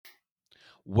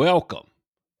Welcome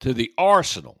to the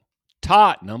Arsenal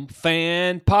Tottenham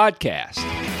Fan Podcast.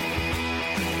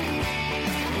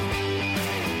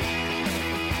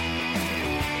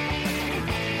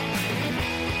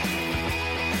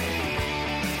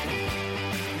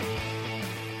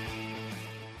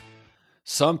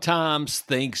 Sometimes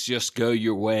things just go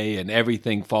your way and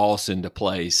everything falls into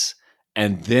place.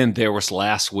 And then there was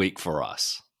last week for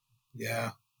us.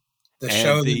 Yeah. The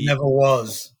show that never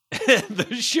was.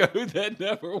 The show that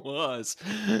never was.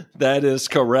 That is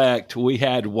correct. We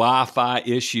had Wi-Fi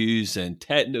issues and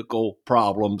technical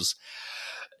problems.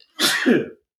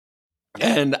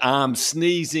 And I'm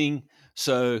sneezing,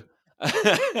 so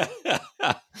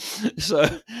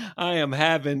so I am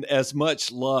having as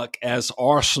much luck as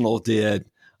Arsenal did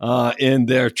in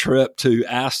their trip to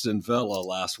Aston Villa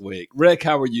last week. Rick,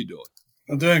 how are you doing?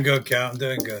 I'm doing good, Cal. I'm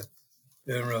doing good.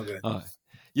 Doing real good.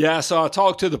 Yeah, so I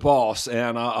talked to the boss,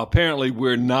 and apparently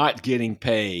we're not getting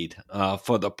paid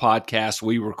for the podcast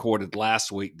we recorded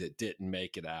last week that didn't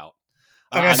make it out.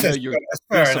 I know you're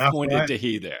disappointed enough, right? To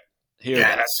hear that.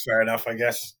 That's fair enough, I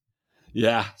guess.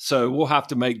 Yeah, so we'll have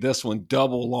to make this one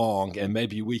double long, and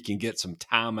maybe we can get some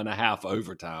time and a half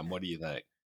overtime. What do you think?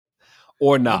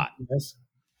 Or not? Yes.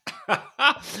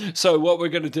 So what we're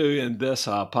going to do in this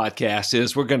podcast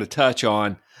is we're going to touch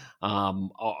on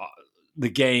the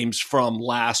games from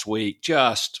last week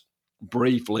just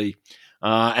briefly,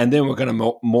 and then we're going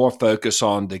to more focus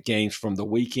on the games from the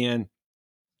weekend.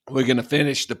 We're going to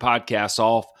finish the podcast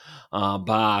off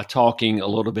by talking a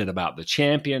little bit about the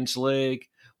Champions League.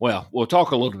 Well, we'll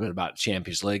talk a little bit about the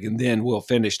Champions League, and then we'll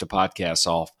finish the podcast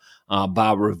off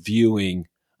by reviewing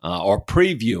or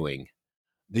previewing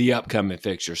the upcoming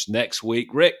fixtures next week.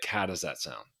 Rick, how does that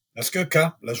sound? That's good,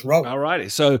 Kyle. Let's roll. All righty.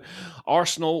 So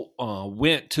Arsenal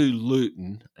went to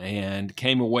Luton and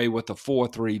came away with a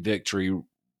 4-3 victory.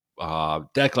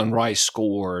 Declan Rice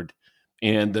scored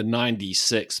in the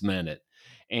 96th minute.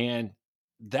 And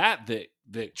that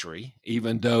victory,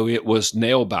 even though it was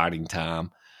nail-biting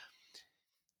time,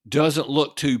 doesn't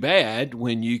look too bad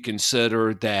when you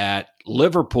consider that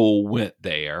Liverpool went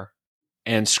there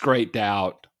and scraped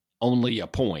out only a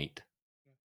point.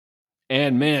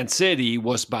 And Man City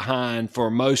was behind for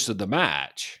most of the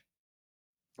match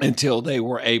until they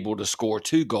were able to score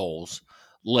 2 goals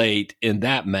late in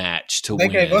that match to win.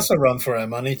 They gave us a run for our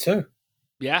money too.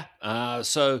 Yeah.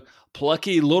 So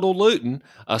plucky little Luton,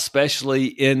 especially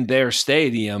in their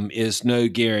stadium, is no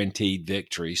guaranteed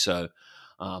victory. So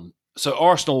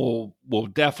Arsenal will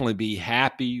definitely be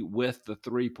happy with the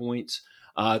 3 points.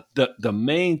 The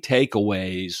main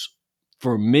takeaways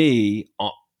for me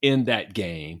in that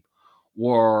game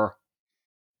were,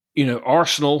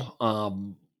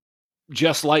 Arsenal,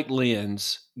 just like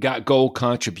Lens, got goal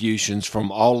contributions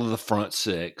from all of the front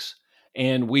 6,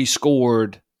 and we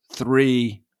scored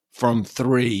 3 from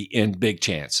 3 in big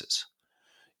chances.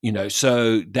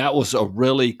 So that was a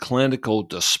really clinical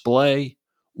display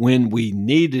when we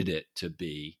needed it to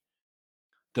be.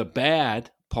 The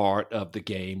bad part of the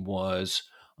game was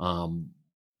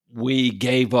we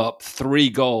gave up 3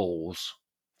 goals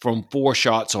from 4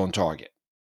 shots on target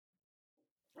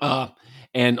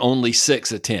and only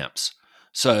 6 attempts.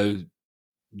 So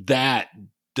that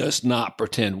does not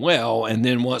pretend well. And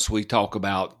then once we talk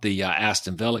about the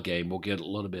Aston Villa game, we'll get a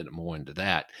little bit more into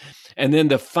that. And then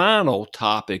the final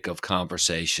topic of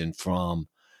conversation from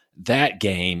that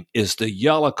game is the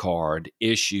yellow card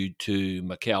issued to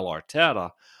Mikel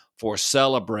Arteta for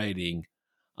celebrating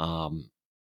the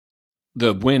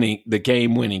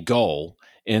game-winning goal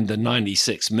in the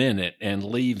 96th minute and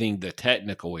leaving the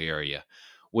technical area,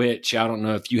 which I don't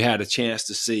know if you had a chance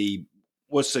to see.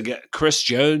 What's the guy? Chris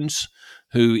Jones,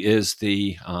 who is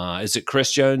is it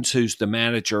Chris Jones who's the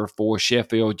manager for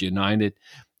Sheffield United?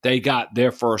 They got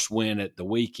their first win at the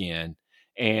weekend,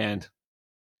 and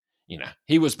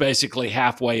he was basically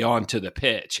halfway onto the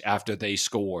pitch after they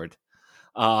scored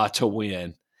to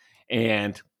win,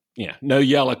 and no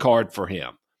yellow card for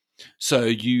him. So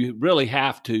you really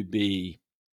have to be,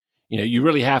 you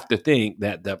really have to think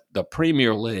that the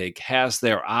Premier League has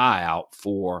their eye out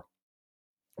for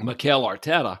Mikel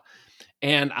Arteta.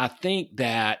 And I think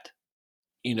that,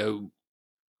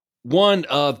 one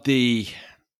of the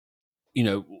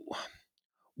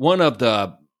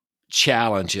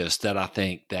challenges that I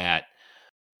think that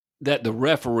the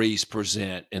referees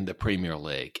present in the Premier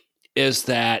League is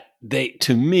that they,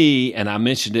 to me, and I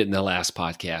mentioned it in the last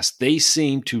podcast, they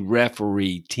seem to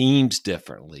referee teams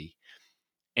differently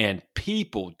and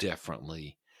people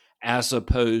differently as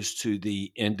opposed to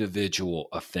the individual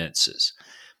offenses.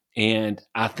 And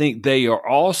I think they are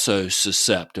also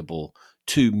susceptible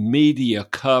to media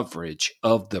coverage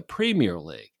of the Premier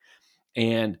League.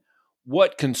 And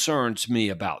what concerns me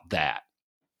about that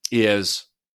is,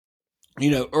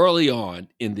 early on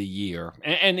in the year,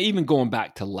 and even going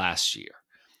back to last year,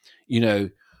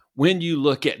 when you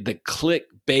look at the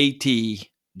clickbaity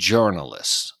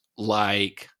journalists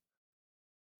like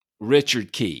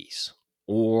Richard Keys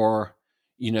or,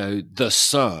 The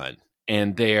Sun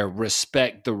and their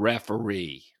respect the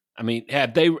referee. I mean,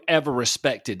 have they ever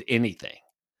respected anything?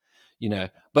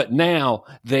 But now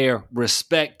they're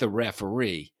respect the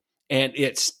referee, and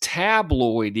it's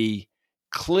tabloidy,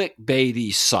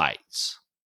 clickbaity sites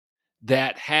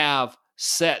that have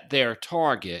set their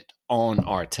target on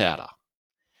Arteta.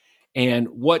 And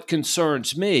what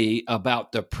concerns me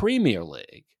about the Premier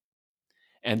League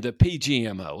and the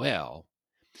PGMOL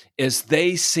is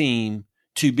they seem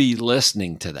to be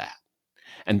listening to that.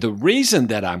 And the reason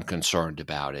that I'm concerned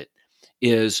about it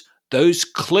is those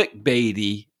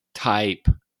clickbaity type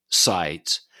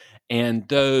sites and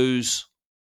those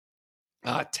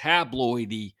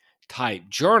tabloidy type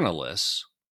journalists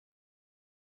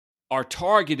are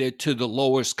targeted to the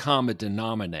lowest common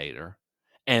denominator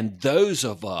and those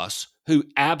of us who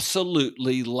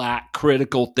absolutely lack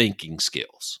critical thinking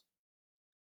skills.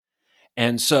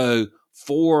 And so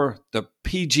for the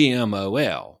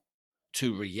PGMOL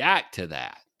to react to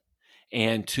that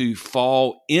and to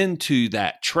fall into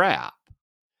that trap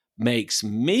makes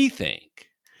me think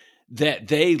that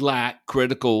they lack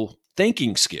critical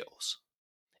thinking skills.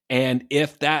 And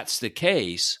if that's the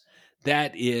case,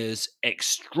 that is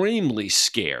extremely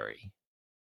scary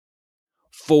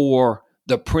for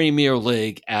the Premier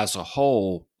League as a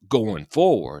whole going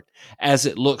forward, as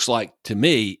it looks like to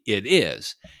me it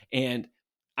is. And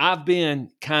I've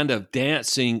been kind of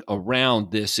dancing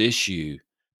around this issue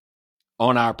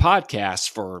on our podcast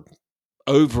for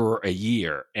over a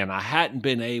year, and I hadn't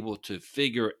been able to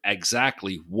figure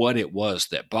exactly what it was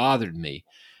that bothered me.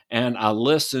 And I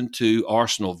listened to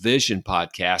Arsenal Vision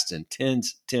podcast, and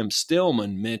Tim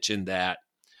Stillman mentioned that,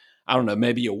 I don't know,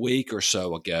 maybe a week or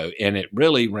so ago, and it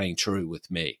really rang true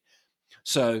with me.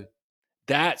 So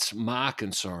that's my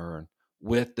concern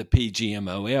with the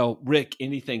PGMOL. Rick,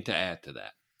 anything to add to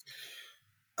that?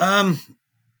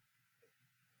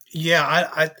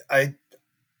 Yeah,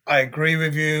 I agree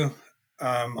with you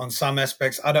on some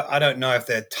aspects. I don't know if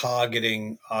they're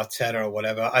targeting Arteta or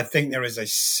whatever. I think there is a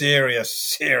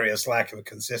serious lack of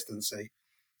consistency.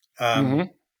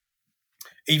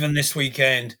 Even this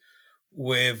weekend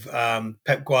with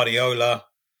Pep Guardiola,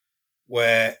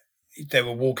 where they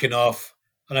were walking off.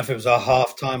 I don't know if it was a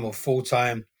half time or full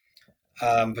time.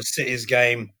 For City's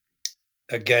game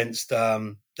against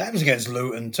that was against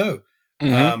Luton too.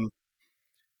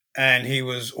 And he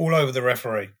was all over the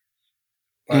referee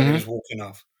while he was walking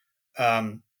off.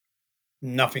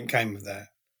 Nothing came of that.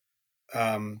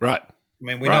 Right. I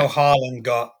mean, we know Haaland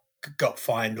got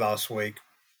fined last week,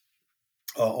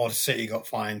 or City got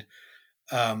fined.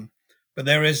 But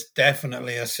there is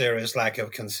definitely a serious lack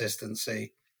of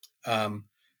consistency.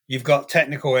 You've got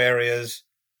technical areas.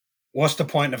 What's the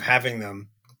point of having them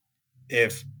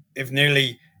if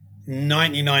nearly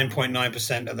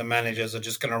 99.9% of the managers are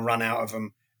just going to run out of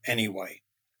them anyway?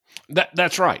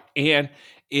 That's right. And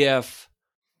if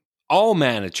all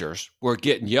managers were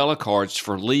getting yellow cards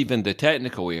for leaving the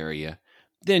technical area,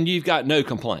 then you've got no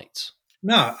complaints.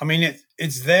 No, I mean,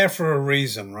 it's there for a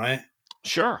reason, right?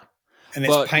 Sure. And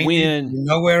it's painted. You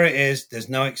know where it is. There's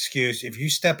no excuse. If you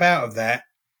step out of that,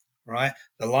 right,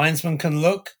 the linesman can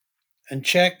look and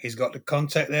check. He's got the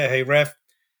contact there. Hey, ref,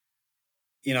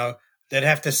 they'd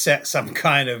have to set some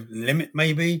kind of limit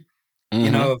maybe,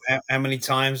 of how many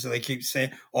times they keep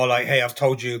saying, or like, hey, I've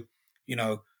told you,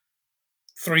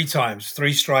 3 times,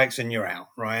 3 strikes and you're out,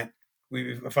 right?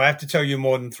 If I have to tell you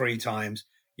more than 3 times,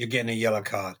 you're getting a yellow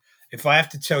card. If I have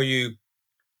to tell you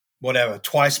whatever,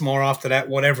 twice more after that,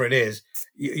 whatever it is,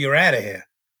 you're out of here.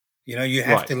 You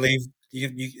have to leave.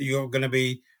 You're going to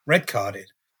be red carded.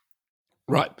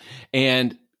 Right.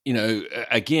 And,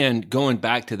 again, going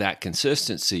back to that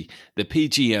consistency, the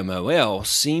PGMOL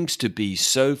seems to be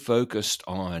so focused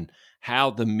on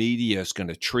how the media is going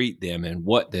to treat them and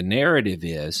what the narrative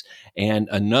is. And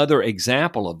another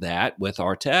example of that with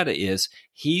Arteta is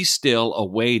he's still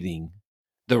awaiting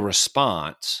the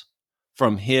response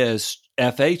from his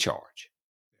FA charge.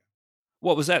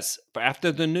 What was that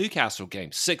after the Newcastle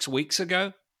game 6 weeks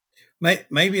ago?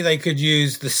 Maybe they could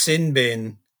use the sin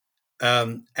bin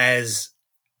as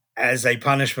a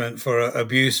punishment for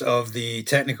abuse of the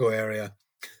technical area.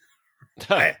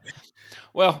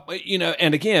 Well,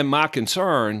 and again, my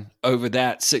concern over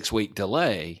that 6-week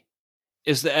delay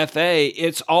is the FA.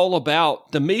 It's all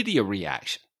about the media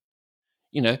reaction.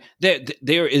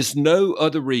 There is no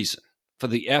other reason for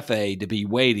the FA to be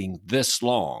waiting this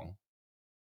long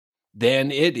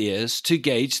than it is to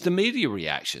gauge the media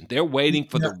reaction. They're waiting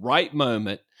for the right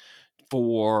moment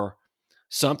for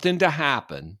something to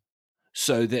happen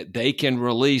so that they can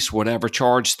release whatever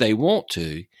charge they want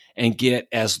to and get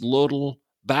as little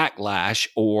backlash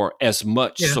or as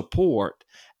much support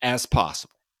as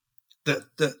possible. The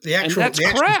actual, and that's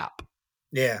crap.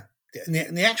 Yeah.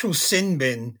 And the actual sin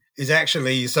bin is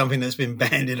actually something that's been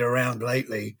bandied around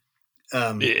lately.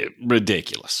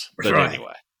 Ridiculous. But right.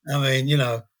 Anyway. I mean,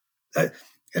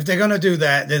 if they're going to do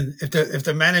that, then if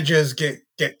the managers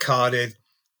get carded,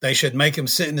 they should make them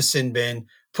sit in the sin bin,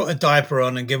 put a diaper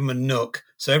on, and give them a nook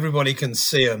so everybody can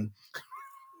see them.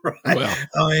 Right? Well,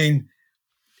 I mean,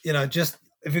 just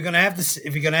if you're going to have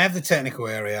the technical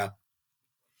area,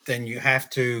 then you have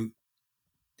to.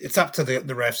 It's up to the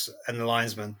refs and the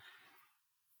linesmen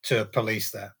to police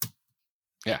that.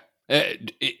 Yeah,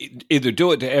 either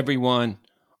do it to everyone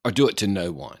or do it to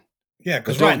no one. Yeah,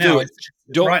 because right now it's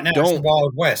the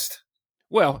Wild West.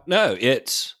 Well, no,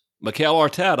 it's Mikel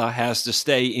Arteta has to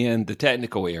stay in the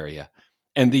technical area,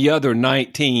 and the other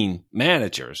 19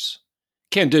 managers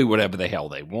can do whatever the hell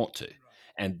they want to,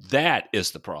 and that is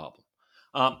the problem.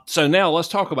 So now let's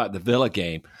talk about the Villa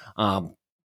game.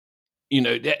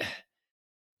 That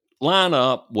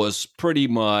lineup was pretty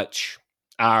much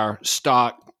our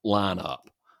stock lineup.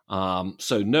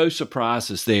 So no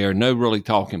surprises there, no really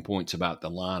talking points about the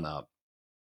lineup.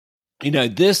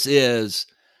 This is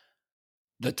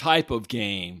the type of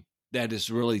game that is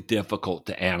really difficult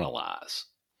to analyze.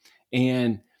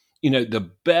 And,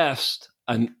 the best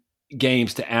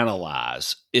games to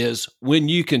analyze is when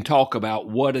you can talk about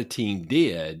what a team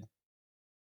did,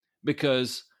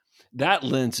 because that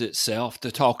lends itself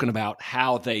to talking about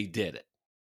how they did it,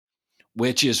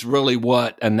 which is really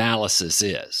what analysis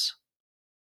is.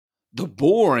 The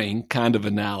boring kind of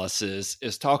analysis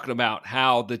is talking about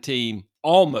how the team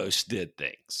almost did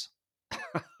things.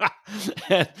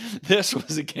 And this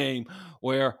was a game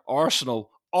where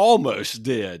Arsenal almost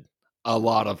did a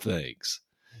lot of things,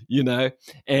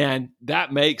 and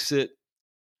that makes it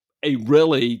a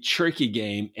really tricky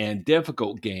game and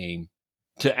difficult game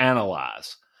to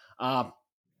analyze.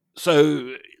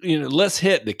 So, let's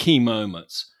hit the key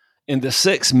moments. In the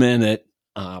 6th minute,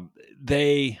 John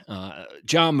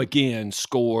McGinn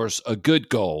scores a good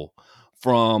goal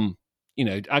from,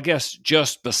 I guess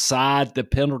just beside the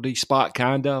penalty spot,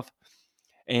 kind of.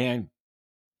 And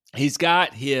he's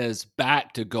got his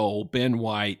back to goal. Ben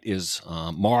White is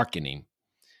marking him.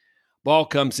 Ball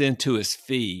comes into his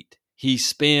feet. He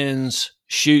spins,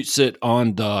 shoots it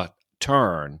on the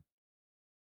turn.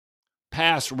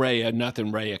 Past Raya,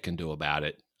 nothing Raya can do about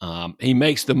it. He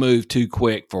makes the move too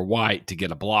quick for White to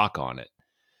get a block on it.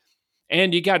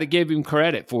 And you got to give him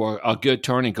credit for a good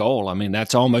turning goal. I mean,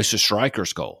 that's almost a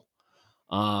striker's goal.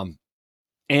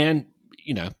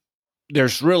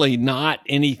 There's really not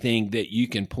anything that you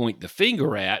can point the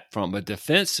finger at from a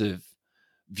defensive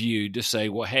view to say,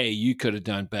 well, hey, you could have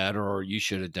done better, or you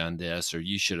should have done this, or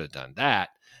you should have done that.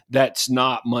 That's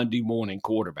not Monday morning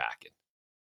quarterbacking.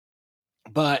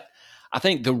 But I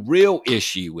think the real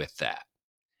issue with that,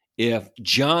 if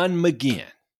John McGinn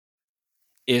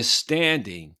is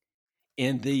standing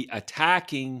in the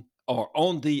attacking or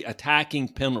on the attacking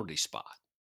penalty spot,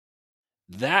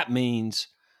 that means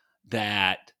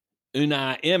that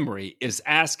Unai Emery is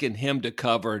asking him to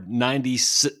cover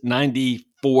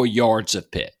 94 yards of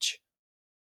pitch.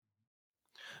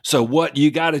 So what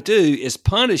you got to do is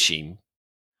punish him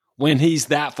when he's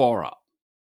that far up.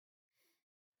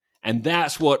 And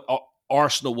that's what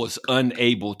Arsenal was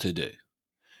unable to do.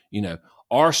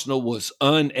 Arsenal was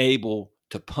unable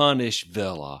to punish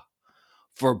Villa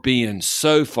for being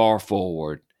so far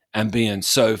forward and being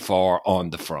so far on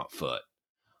the front foot.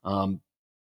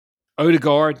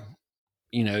 Odegaard,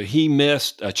 he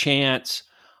missed a chance.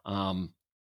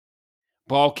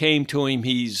 Ball came to him.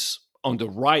 He's on the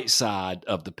right side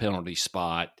of the penalty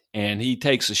spot, and he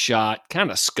takes a shot,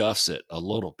 kind of scuffs it a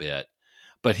little bit,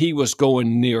 but he was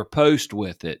going near post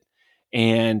with it.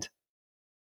 And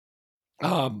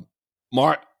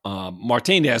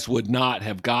Martinez would not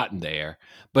have gotten there,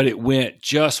 but it went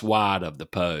just wide of the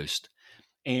post.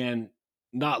 And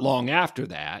not long after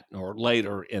that, or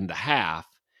later in the half,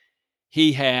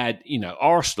 he had,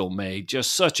 Arsenal made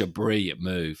just such a brilliant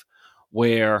move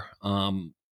where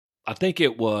I think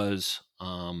it was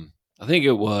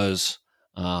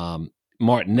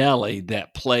Martinelli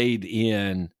that played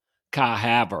in Kai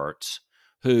Havertz,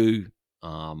 who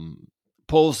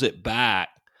pulls it back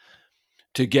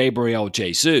to Gabriel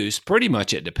Jesus, pretty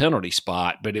much at the penalty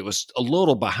spot, but it was a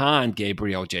little behind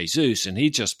Gabriel Jesus, and he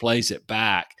just plays it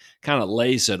back, kind of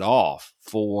lays it off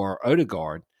for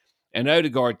Odegaard, and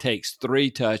Odegaard takes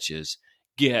 3 touches,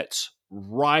 gets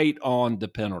right on the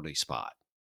penalty spot.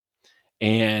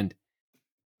 And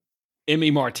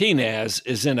Emi Martinez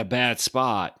is in a bad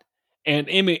spot, and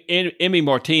Emi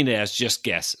Martinez just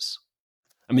guesses.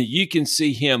 I mean, you can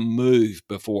see him move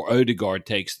before Odegaard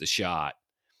takes the shot,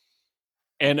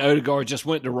 and Odegaard just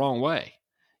went the wrong way.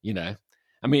 You know,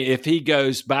 I mean, if he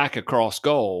goes back across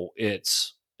goal,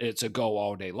 it's a goal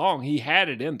all day long. He had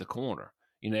it in the corner.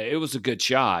 You know, it was a good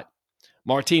shot.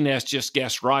 Martinez just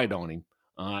guessed right on him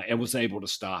and was able to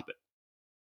stop it.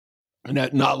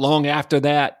 And not long after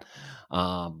that,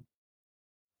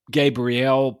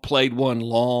 Gabriel played one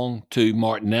long to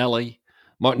Martinelli.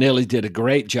 Martinelli did a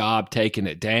great job taking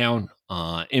it down.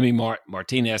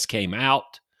 Martinez came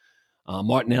out.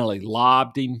 Martinelli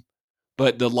lobbed him,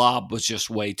 but the lob was just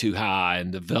way too high,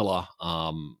 and the Villa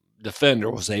defender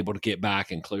was able to get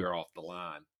back and clear off the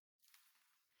line.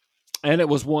 And it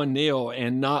was 1-0,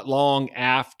 and not long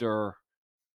after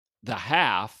the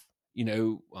half,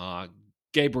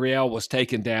 Gabriel was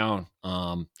taken down.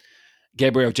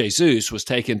 Gabriel Jesus was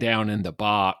taken down in the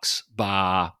box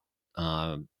by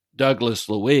Douglas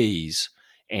Luiz,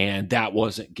 and that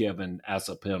wasn't given as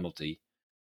a penalty.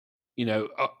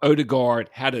 Odegaard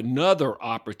had another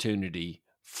opportunity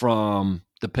from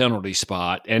the penalty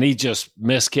spot, and he just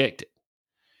miskicked it.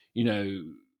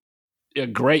 A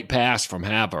great pass from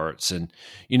Havertz. And,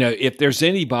 if there's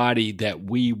anybody that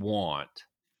we want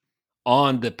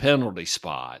on the penalty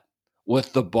spot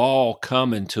with the ball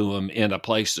coming to him in a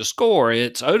place to score,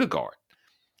 it's Odegaard.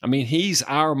 I mean, he's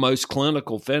our most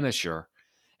clinical finisher,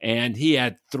 and he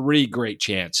had 3 great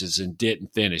chances and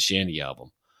didn't finish any of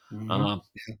them. Mm-hmm.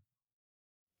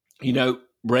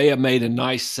 Rhea made a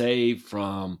nice save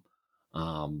from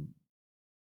their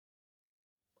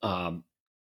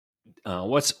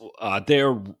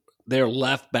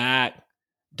left back,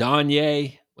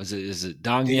 Danye. Is it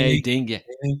Danye?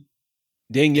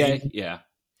 Digne? Yeah.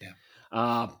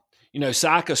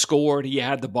 Saka scored. He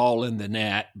had the ball in the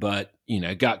net, but,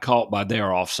 got caught by their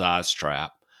offsides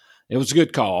trap. It was a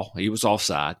good call. He was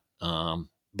offside.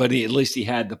 But at least he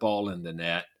had the ball in the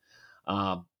net.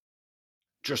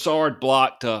 Trossard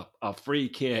blocked a free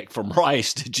kick from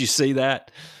Rice. Did you see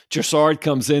that? Trossard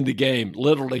comes in the game,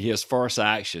 literally his first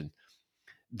action.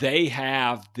 They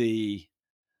have the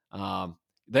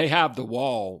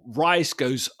wall. Rice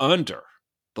goes under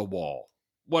the wall.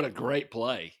 What a great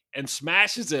play. And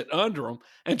smashes it under him.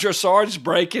 And Trossard's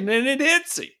breaking and it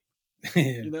hits him.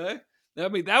 I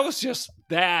mean,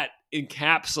 that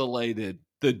encapsulated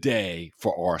the day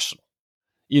for Arsenal.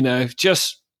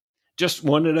 Just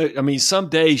one of those. I mean, some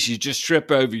days you just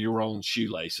trip over your own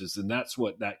shoelaces, and that's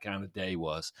what that kind of day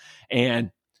was.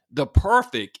 And the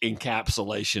perfect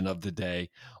encapsulation of the day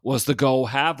was the goal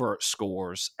Havertz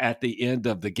scores at the end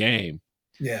of the game.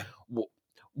 Yeah.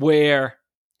 Where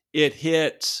it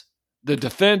hits the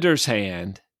defender's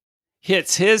hand,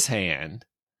 hits his hand,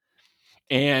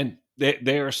 and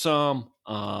there's some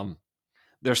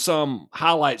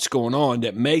highlights going on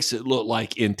that makes it look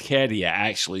like Nketiah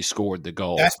actually scored the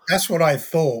goal. That's what I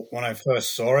thought when I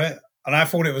first saw it, and I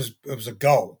thought it was a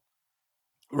goal,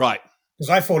 right? Because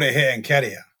I thought it hit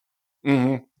Nketiah.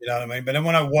 Mm-hmm. You know what I mean? But then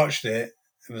when I watched it,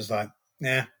 it was like,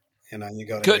 you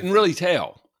got couldn't really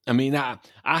tell. I mean, I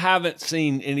haven't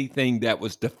seen anything that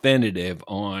was definitive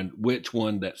on which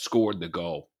one that scored the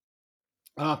goal.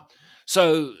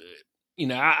 So.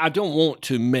 I don't want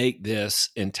to make this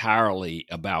entirely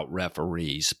about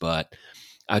referees, but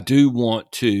I do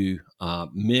want to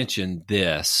mention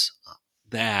this,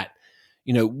 that,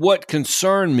 what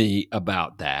concerned me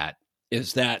about that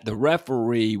is that the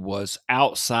referee was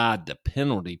outside the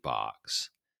penalty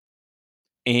box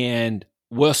and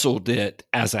whistled it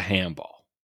as a handball.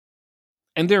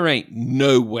 And there ain't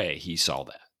no way he saw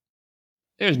that.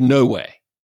 There's no way.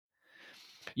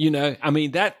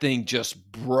 That thing just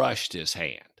brushed his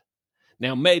hand.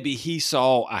 Now, maybe he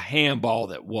saw a handball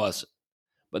that wasn't,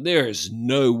 but there is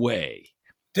no way.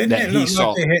 Didn't it look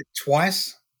like it hit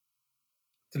twice?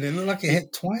 Did it look like it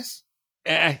hit twice?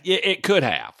 It could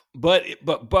have, but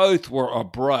both were a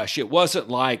brush. It wasn't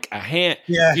like a hand.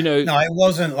 Yeah, no, it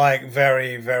wasn't like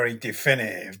very, very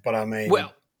definitive. But I mean,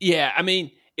 well, yeah,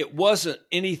 it wasn't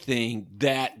anything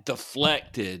that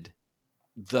deflected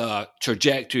the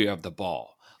trajectory of the ball.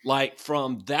 Like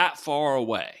from that far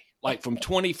away, like from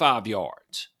 25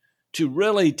 yards, to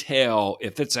really tell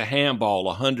if it's a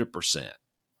handball 100%,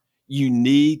 you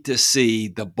need to see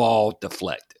the ball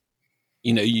deflected.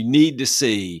 You need to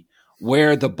see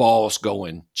where the ball's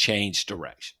going change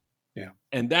direction. Yeah.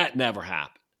 And that never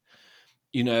happened.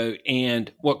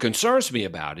 And what concerns me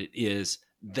about it is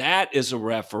that is a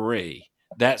referee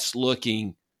that's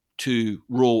looking to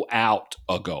rule out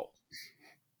a goal.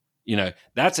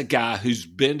 That's a guy who's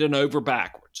bending over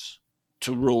backwards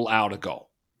to rule out a goal.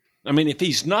 I mean, if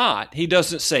he's not, he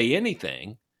doesn't say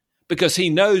anything because he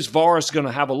knows VAR is going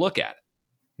to have a look at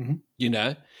it.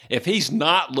 Mm-hmm. If he's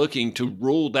not looking to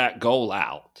rule that goal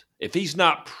out, if he's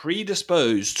not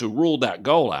predisposed to rule that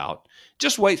goal out,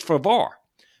 just wait for VAR.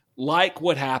 Like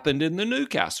what happened in the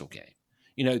Newcastle game.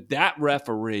 That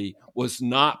referee was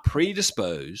not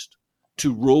predisposed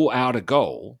to rule out a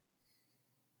goal.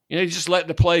 Just let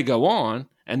the play go on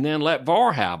and then let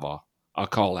VAR have a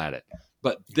call at it.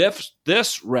 But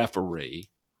this referee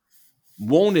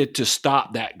wanted to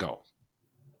stop that goal.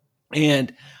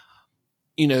 And,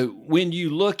 when you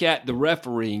look at the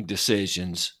refereeing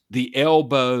decisions, the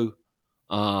elbow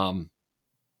to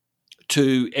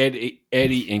Eddie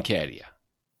Nketiah,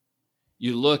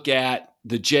 you look at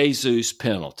the Jesus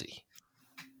penalty,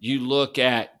 you look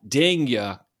at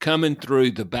Digne coming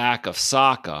through the back of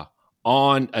Saka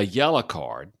on a yellow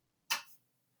card,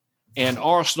 and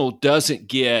Arsenal doesn't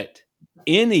get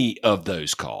any of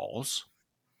those calls.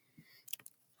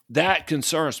 That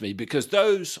concerns me because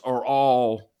those are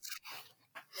all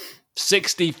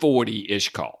 60-40-ish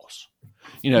calls.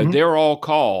 They're all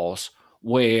calls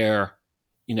where,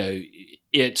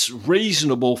 it's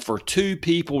reasonable for two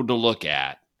people to look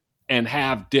at and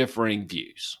have differing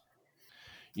views.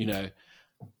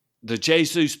 The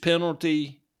Jesus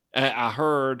penalty, I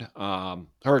heard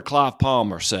Clive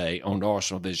Palmer say on the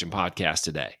Arsenal Vision podcast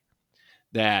today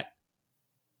that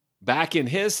back in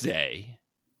his day,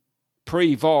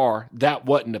 pre-VAR, that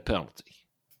wasn't a penalty.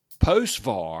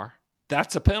 Post-VAR,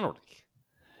 that's a penalty,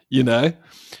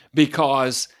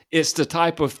 because it's the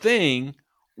type of thing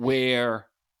where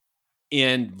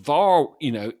in VAR,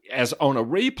 as on a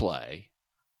replay,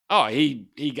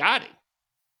 he got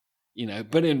him,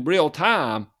 but in real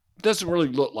time, it doesn't really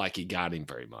look like he got him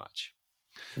very much.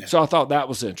 Yeah. So I thought that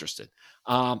was interesting.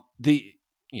 The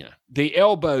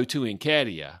elbow to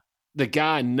Nketiah, the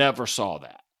guy never saw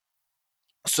that.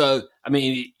 So, I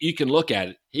mean, you can look at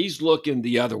it. He's looking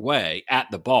the other way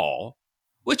at the ball,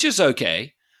 which is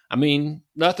okay. I mean,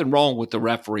 nothing wrong with the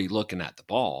referee looking at the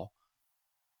ball.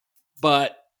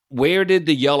 But where did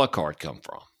the yellow card come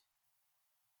from?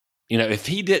 If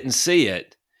he didn't see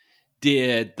it,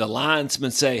 did the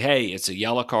linesman say, hey, it's a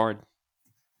yellow card?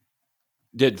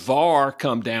 Did VAR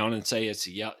come down and say it's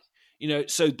a yellow?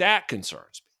 So that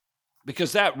concerns me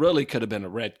because that really could have been a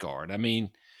red card. I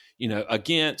mean,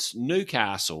 against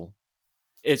Newcastle,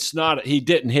 it's not, he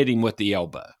didn't hit him with the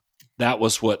elbow. That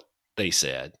was what they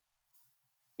said.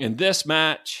 In this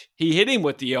match, he hit him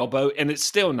with the elbow and it's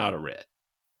still not a red.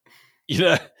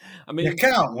 I mean, you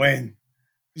can't win.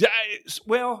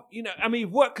 Well, I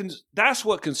mean, that's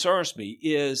what concerns me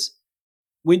is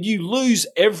when you lose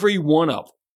every one of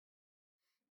them,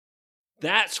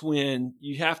 that's when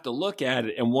you have to look at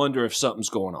it and wonder if something's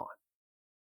going on.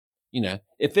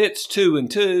 If it's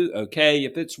 2-2, okay.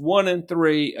 If it's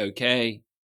 1-3, okay.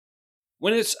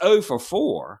 When it's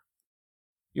 0-4,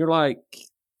 you're like,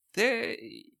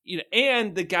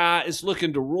 and the guy is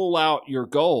looking to rule out your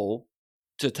goal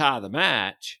to tie the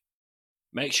match,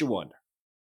 makes you wonder.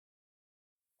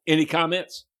 Any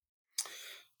comments?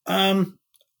 I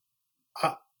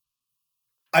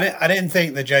didn't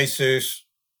think the Jesus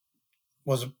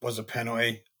was a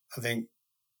penalty. I think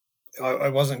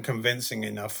it wasn't convincing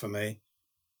enough for me.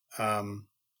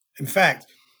 In fact,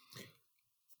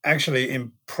 actually,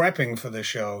 in prepping for the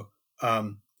show,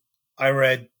 I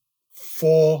read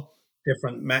 4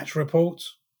 different match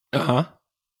reports.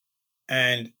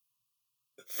 And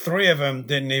 3 of them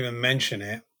didn't even mention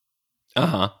it.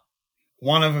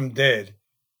 One of them did.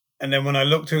 And then when I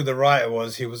looked who the writer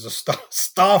was, he was a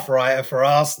staff writer for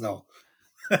Arsenal.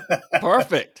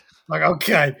 Perfect. Like,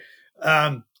 okay.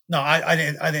 No, I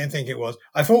didn't think it was.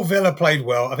 I thought Villa played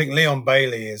well. I think Leon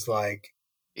Bailey is like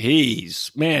he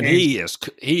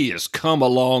has come a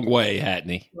long way, hasn't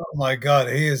he? Oh my God,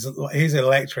 he's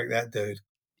electric, that dude.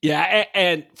 Yeah,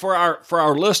 and for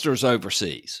our listeners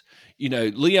overseas,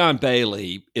 Leon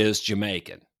Bailey is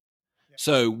Jamaican.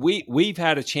 So we've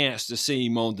had a chance to see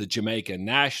him on the Jamaican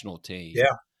national team.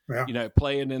 Yeah.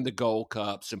 Playing in the Gold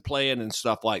Cups and playing and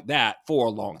stuff like that for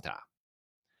a long time.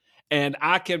 And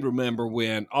I can remember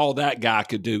when all that guy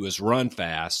could do was run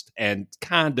fast and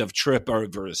kind of trip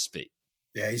over his feet.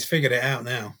 Yeah, he's figured it out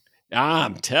now.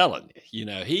 I'm telling you,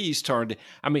 he's turned.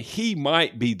 I mean, he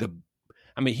might be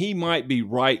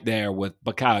right there with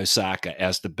Bukayo Saka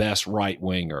as the best right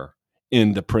winger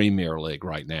in the Premier League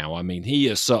right now. I mean, he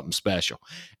is something special.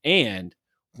 And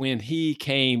when he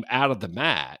came out of the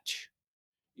match,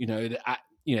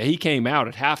 he came out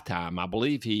at halftime. I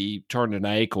believe he turned an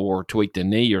ankle or tweaked a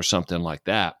knee or something like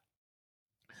that.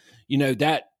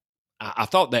 That I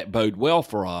thought that bode well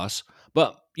for us.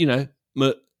 But,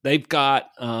 they've got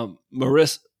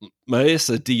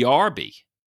Marissa Diarby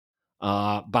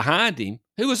behind him,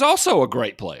 who is also a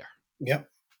great player. Yep.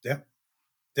 Yep.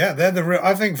 Yeah, they're the real.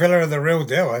 I think Villa are the real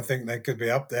deal. I think they could be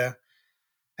up there.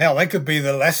 Hell, they could be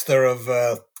the Leicester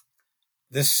of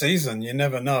this season. You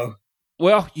never know.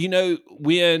 Well,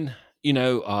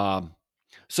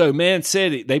 so Man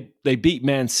City, they beat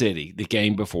Man City the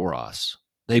game before us.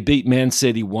 They beat Man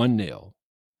City 1-0.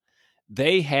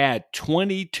 They had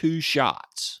 22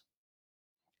 shots,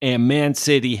 and Man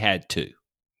City had 2.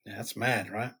 Yeah, that's mad,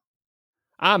 right?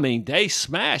 I mean, they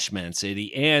smashed Man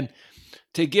City. And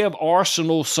to give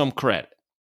Arsenal some credit,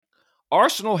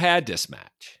 Arsenal had this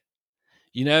match.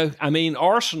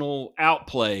 Arsenal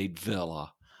outplayed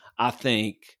Villa, I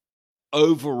think,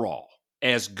 overall.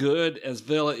 As good as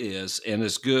Villa is and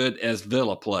as good as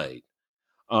Villa played,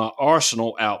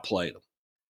 Arsenal outplayed them.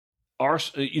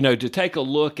 To take a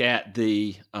look at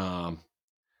the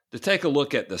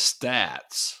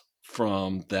stats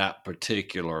from that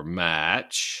particular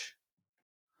match,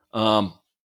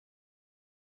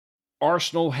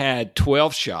 Arsenal had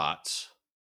 12 shots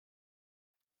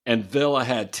and Villa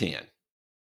had 10.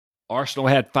 Arsenal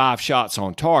had 5 shots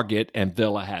on target and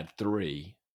Villa had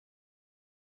 3.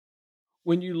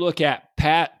 When you look at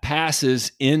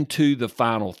passes into the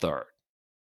final third,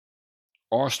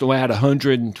 Arsenal had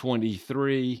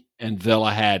 123 and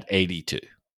Villa had 82.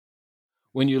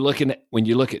 When you look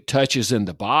at touches in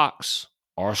the box,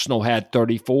 Arsenal had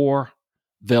 34,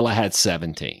 Villa had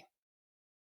 17.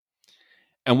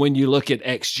 And when you look at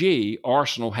XG,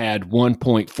 Arsenal had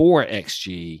 1.4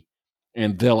 XG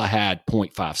and Villa had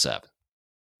 0.57.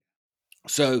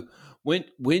 So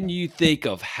when you think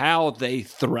of how they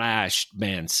thrashed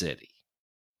Man City,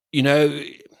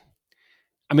 we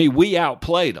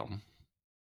outplayed them.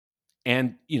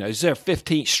 And, it's their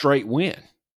 15th straight win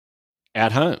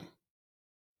at home.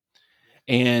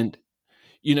 And,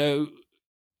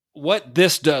 what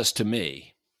this does to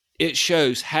me, it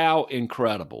shows how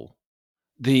incredible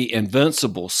the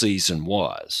Invincible season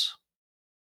was.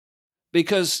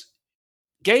 Because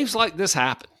games like this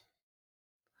happen.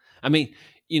 In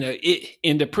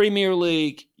the Premier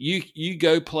League, you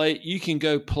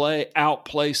can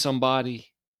outplay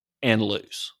somebody and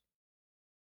lose.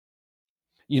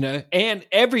 And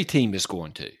every team is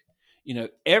going to.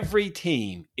 Every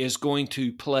team is going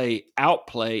to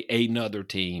outplay another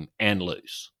team and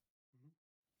lose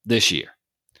this year.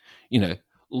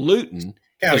 Luton.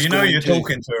 Yeah, you're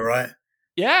talking to, right?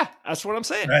 Yeah, that's what I'm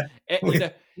saying. Right.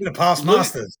 We're the past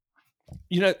masters.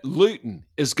 Luton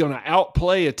is going to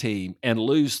outplay a team and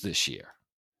lose this year.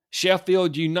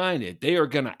 Sheffield United, they are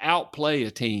going to outplay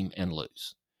a team and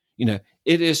lose.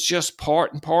 It is just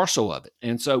part and parcel of it.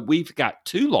 And so we've got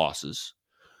 2 losses,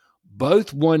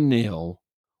 both 1-0,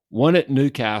 one at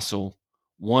Newcastle,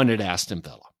 one at Aston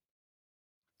Villa.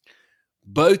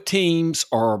 Both teams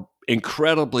are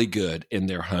incredibly good in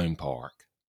their home park.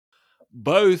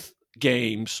 Both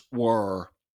games were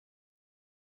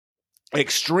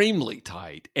extremely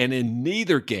tight, and in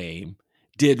neither game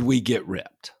did we get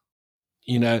ripped.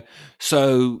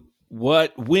 So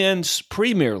what wins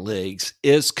Premier Leagues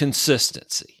is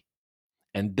consistency.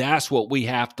 And that's what we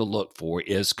have to look for,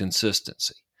 is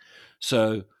consistency.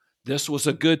 So this was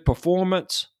a good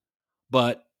performance,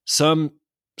 but some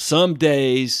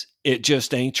days it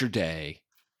just ain't your day.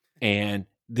 And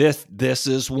this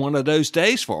is one of those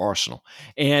days for Arsenal.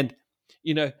 And,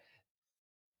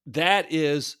 that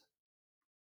is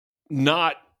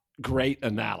not great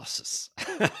analysis.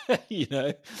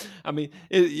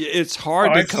 It's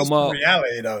hard to come up.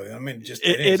 Reality, though.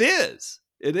 It is,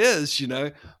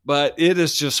 but it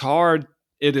is just hard.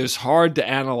 It is hard to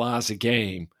analyze a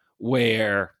game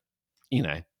where,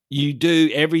 you do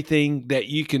everything that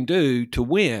you can do to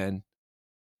win,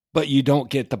 but you don't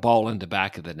get the ball in the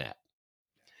back of the net.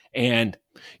 And,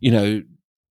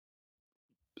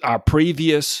 our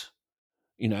previous,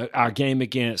 our game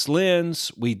against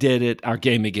Lens, we did it. Our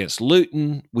game against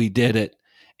Luton, we did it.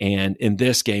 And in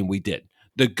this game, we did.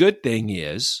 The good thing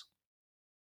is,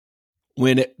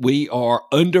 when we are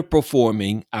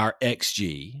underperforming our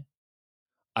XG,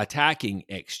 attacking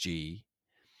XG,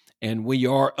 and we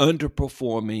are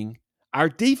underperforming our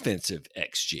defensive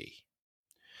XG.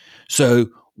 So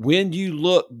when you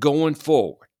look going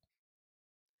forward,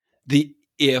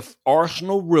 if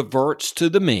Arsenal reverts to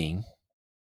the mean,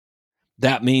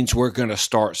 that means we're going to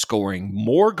start scoring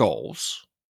more goals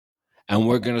and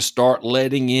we're going to start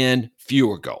letting in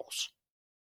fewer goals.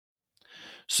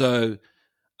 So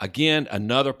again,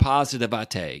 another positive I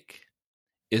take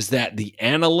is that the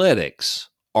analytics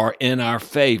are in our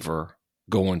favor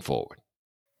going forward.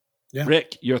 Yeah.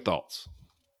 Rick, your thoughts?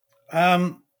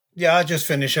 Yeah, I just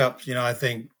finish up. I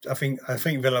think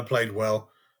Villa played well,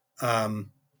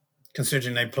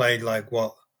 considering they played like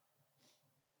what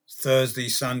Thursday,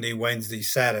 Sunday, Wednesday,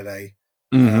 Saturday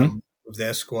Mm-hmm. with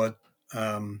their squad.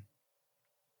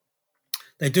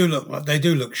 They do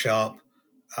look sharp.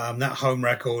 That home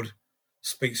record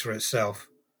speaks for itself.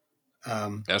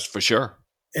 That's for sure.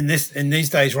 In these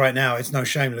days, right now, it's no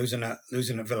shame losing at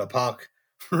Villa Park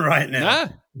right now.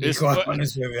 No, To be it's quite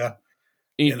honest with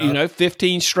you,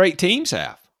 15 straight teams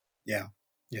have. yeah,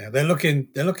 they're looking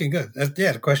good.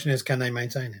 The question is, can they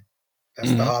maintain it?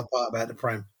 That's the hard part about the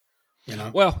Prem.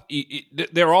 Well,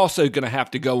 they're also going to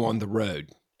have to go on the road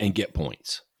and get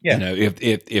points. Yeah.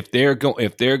 If they're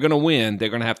going to win, they're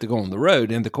going to have to go on the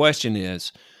road. And the question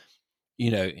is,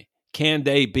 can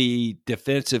they be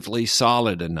defensively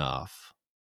solid enough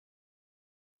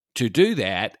to do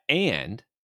that? And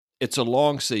it's a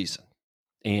long season.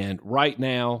 And right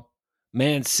now,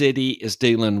 Man City is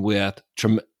dealing with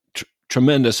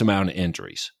tremendous amount of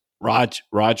injuries.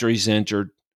 Rodri's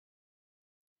injured.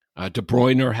 De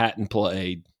Bruyne hadn't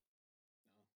played.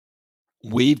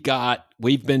 We've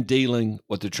been dealing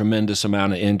with a tremendous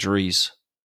amount of injuries.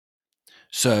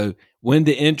 So when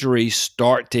the injuries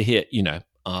start to hit,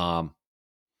 Leon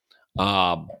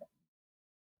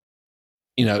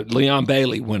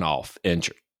Bailey went off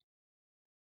injured.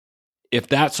 If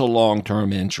that's a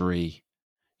long-term injury,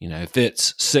 if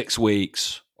it's 6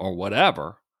 weeks or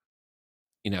whatever,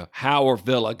 how are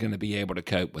Villa going to be able to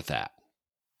cope with that?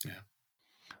 Yeah.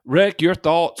 Rick, your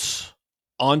thoughts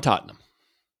on Tottenham?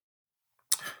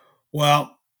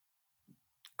 Well,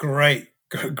 great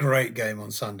game on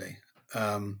Sunday.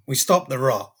 We stopped the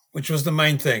rot, which was the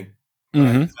main thing. Right?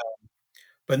 Mm-hmm.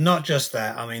 But not just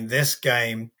that. I mean, this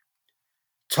game,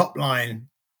 top line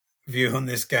view on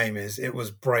this game is it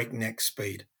was breakneck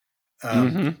speed.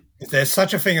 If there's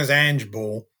such a thing as Ange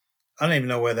ball, I don't even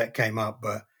know where that came up,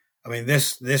 but I mean,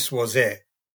 this was it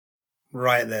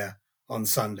right there on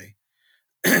Sunday.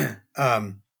 It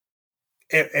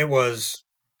was.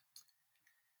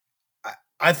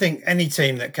 I think any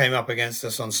team that came up against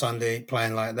us on Sunday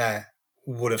playing like that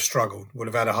would have struggled, would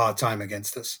have had a hard time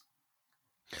against us.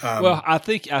 Well, I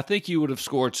think you would have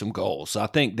scored some goals. I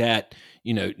think that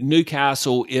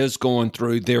Newcastle is going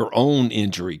through their own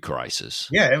injury crisis.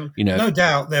 Yeah, no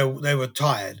doubt they were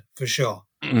tired for sure.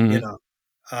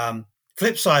 Mm-hmm.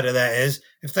 Flip side of that is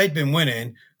if they'd been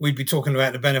winning, we'd be talking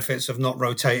about the benefits of not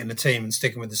rotating the team and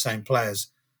sticking with the same players,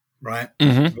 right?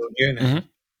 Mm-hmm. Mm-hmm.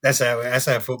 That's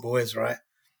how football is, right?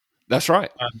 That's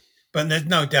right. But there's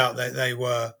no doubt that they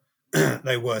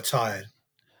were tired.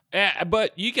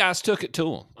 But you guys took it to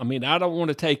them. I mean, I don't want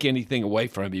to take anything away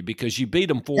from you because you beat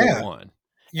them 4-1.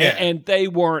 Yeah. And they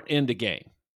weren't in the game.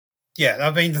 Yeah,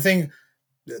 I mean, the thing,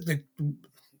 there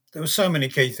were so many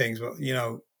key things, but,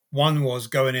 one was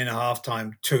going in at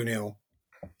halftime 2-0.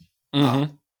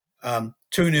 Mm-hmm.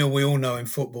 2-0, we all know in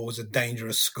football is a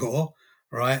dangerous score,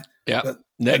 right? Yeah. But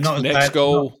next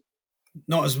goal.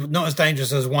 Not as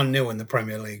dangerous as 1-0 in the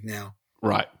Premier League now.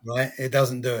 Right. Right? It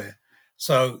doesn't do it.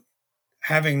 So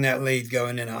having that lead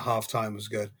going in at halftime was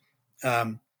good.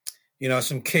 Some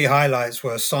key highlights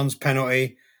were Son's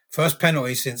penalty, first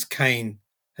penalty since Kane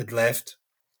had left.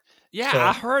 Yeah, so,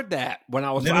 I heard that when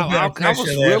I was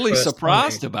really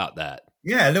surprised about that.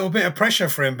 Yeah, a little bit of pressure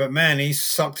for him, but man, he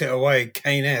sucked it away,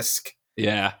 Kane-esque.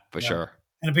 Yeah, for sure.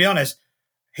 And to be honest,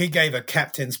 he gave a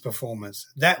captain's performance.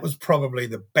 That was probably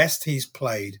the best he's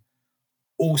played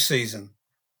all season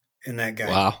in that game.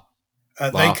 Wow.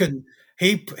 They couldn't.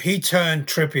 He turned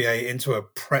Trippier into a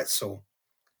pretzel.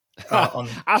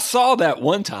 I saw that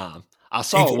one time. I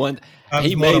saw one.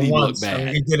 He made him look bad. I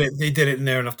mean, he did it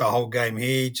near enough the whole game.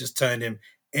 He just turned him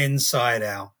inside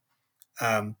out.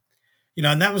 And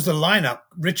that was the lineup.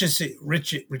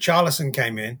 Richarlison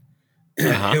came in.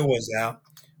 Hill was out.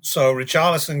 So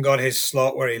Richarlison got his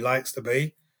slot where he likes to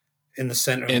be, in the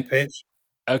center of the pitch.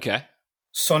 Okay.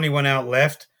 Sonny went out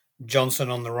left, Johnson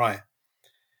on the right.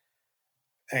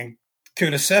 And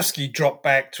Kulusevski dropped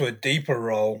back to a deeper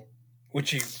role, which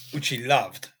he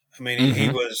loved. I mean, he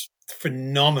was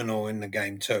phenomenal in the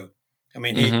game too. I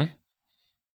mean,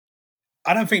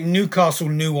 I don't think Newcastle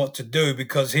knew what to do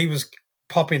because he was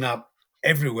popping up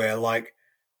everywhere. Like,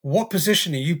 what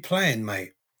position are you playing,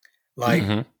 mate?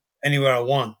 Like, anywhere I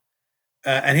want.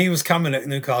 And he was coming at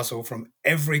Newcastle from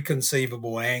every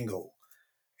conceivable angle.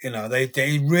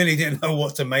 They really didn't know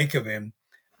what to make of him.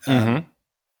 And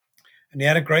he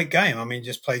had a great game. I mean,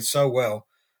 just played so well.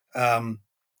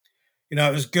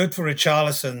 it was good for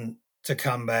Richarlison to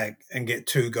come back and get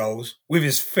 2 goals with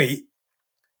his feet,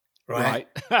 right?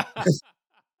 Right.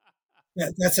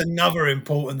 That's another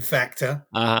important factor.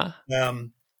 Uh-huh.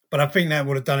 But I think that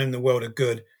would have done him the world of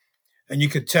good. And you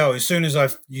could tell as soon as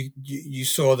you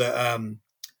saw that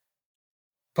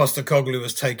Postecoglou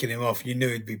was taking him off, you knew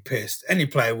he'd be pissed. Any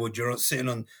player would. You're not sitting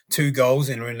on 2 goals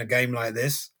and in a game like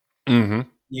this. Mm-hmm.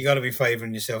 You got to be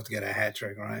favouring yourself to get a hat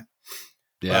trick, right?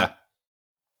 Yeah.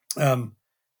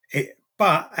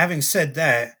 But having said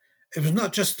that, it was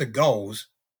not just the goals;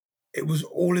 it was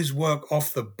all his work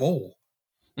off the ball.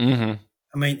 Mm-hmm.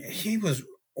 I mean, he was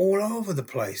all over the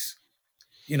place.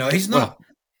 He's Well, not.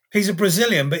 He's a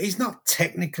Brazilian, but he's not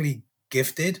technically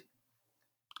gifted.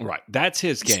 right. That's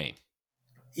his game.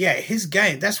 Yeah, his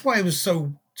game. That's why he was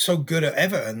so good at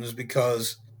Everton, was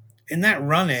because in that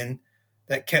run-in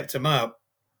that kept him up,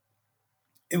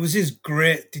 it was his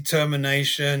grit,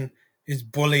 determination, his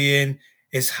bullying,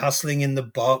 his hustling in the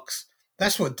box.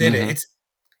 That's what did it.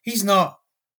 Mm-hmm. He's not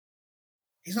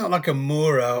like a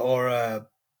Moura or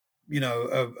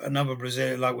another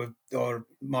Brazilian like or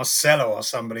Marcelo or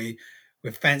somebody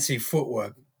with fancy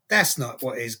footwork. That's not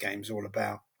what his game's all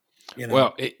about.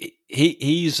 Well,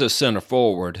 he's a center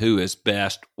forward who is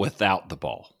best without the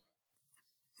ball.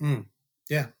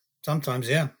 Yeah, sometimes,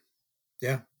 yeah.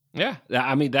 Yeah,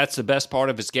 I mean that's the best part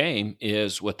of his game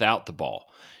is without the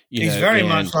ball. He's very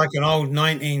much like an old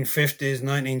 1950s,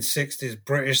 1960s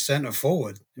British centre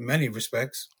forward in many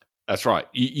respects. That's right.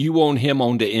 You want him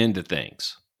on the end of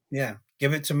things. Yeah,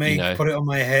 give it to me, put it on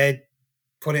my head,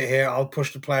 put it here. I'll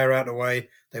push the player out of the way.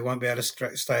 They won't be able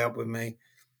to stay up with me.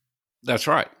 That's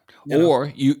right.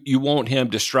 Or you want him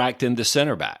distracting the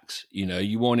center backs.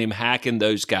 You want him hacking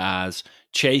those guys,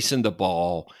 chasing the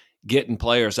ball, getting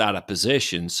players out of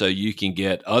position so you can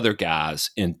get other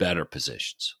guys in better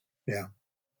positions. Yeah.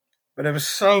 But there was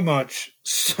so much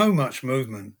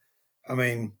movement. I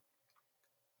mean,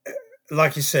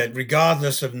 like you said,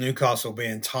 regardless of Newcastle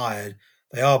being tired,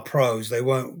 they are pros. They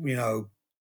weren't,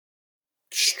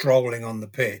 strolling on the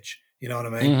pitch. You know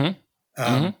what I mean?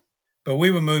 Mm-hmm. But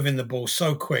we were moving the ball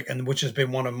so quick, and which has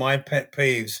been one of my pet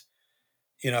peeves.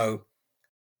 I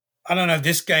don't know if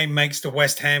this game makes the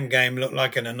West Ham game look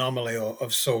like an anomaly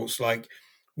of sorts, like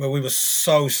where we were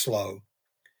so slow.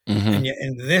 Mm-hmm. And yet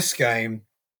in this game,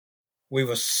 we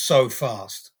were so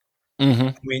fast. Mm-hmm.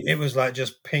 I mean, it was like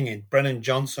just pinging. Brennan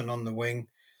Johnson on the wing,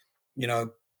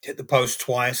 hit the post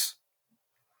twice.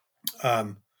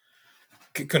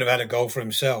 Could have had a goal for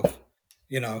himself,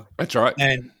 That's right.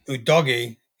 And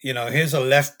Udogie, here's a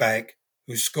left back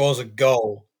who scores a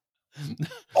goal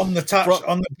on the touch,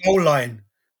 on the goal line.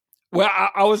 Well,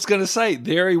 I was going to say,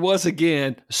 there he was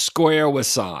again, square with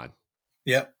Son.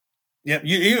 Yep.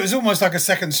 He was almost like a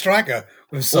second striker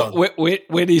with Son.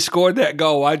 When he scored that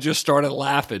goal, I just started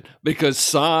laughing because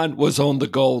Son was on the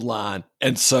goal line,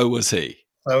 and so was he.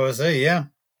 So was he, yeah.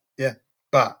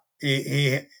 But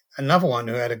he another one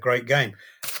who had a great game.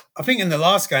 I think in the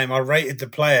last game, I rated the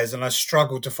players, and I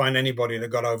struggled to find anybody that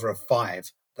got over a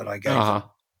 5 that I gave them.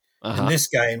 In this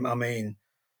game, I mean,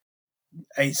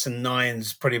 8s and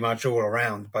 9s pretty much all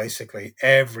around, basically.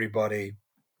 Everybody,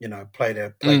 played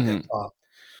their part.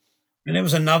 And it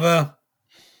was another,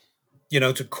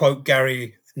 to quote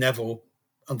Gary Neville,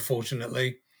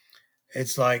 unfortunately,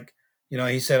 it's like,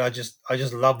 he said, I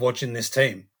just love watching this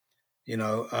team.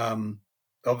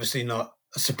 Obviously not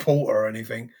a supporter or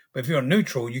anything, but if you're a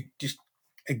neutral, you just,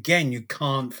 again, you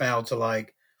can't fail to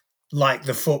like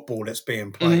the football that's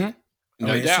being played. Mm-hmm. No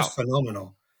doubt. It's just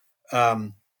phenomenal.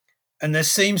 And there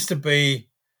seems to be,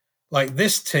 like,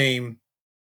 this team,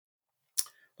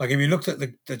 like if you looked at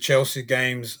the Chelsea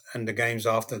games and the games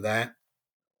after that,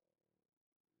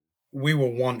 we were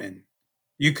wanting.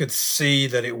 You could see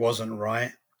that it wasn't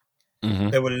right.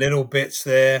 Mm-hmm. There were little bits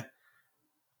there,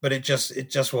 but it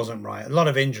just wasn't right. A lot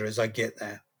of injuries, I get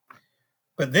that.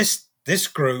 But this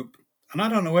group, and I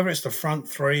don't know whether it's the front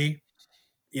three,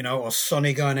 or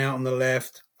Sonny going out on the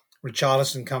left,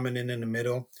 Richarlison coming in the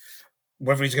middle,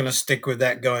 whether he's going to stick with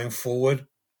that going forward,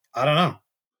 I don't know.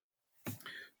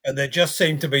 But there just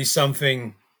seemed to be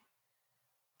something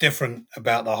different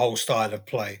about the whole style of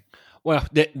play. Well,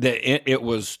 it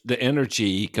was the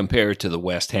energy compared to the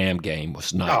West Ham game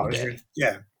was night and day.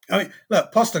 Yeah. I mean,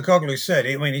 look, Postecoglou said,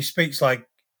 he speaks like,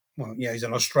 well, yeah, he's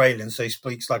an Australian, so he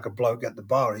speaks like a bloke at the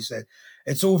bar. He said,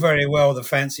 it's all very well the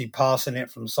fancy passing it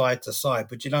from side to side,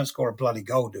 but you don't score a bloody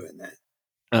goal doing that.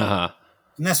 Uh-huh.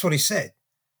 And that's what he said.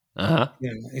 Uh-huh.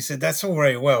 He said, that's all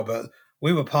very well, but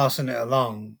we were passing it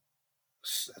along,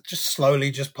 just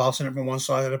slowly, just passing it from one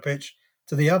side of the pitch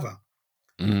to the other.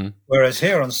 Mm-hmm. Whereas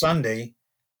here on Sunday,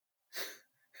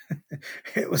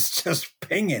 it was just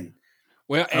pinging.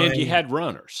 Well, I and you mean, had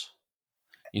runners.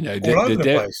 You know, all over the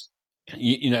place.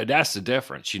 that's the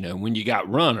difference. When you got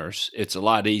runners, it's a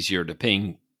lot easier to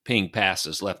ping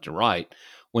passes left and right.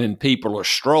 When people are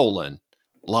strolling,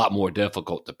 a lot more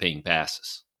difficult to ping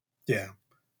passes. Yeah.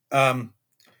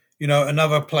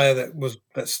 Another player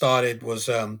that started was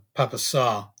Papa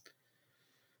Sarr.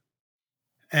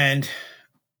 And,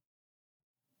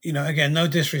 again, no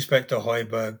disrespect to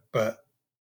Højbjerg, but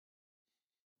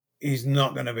he's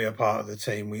not going to be a part of the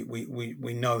team.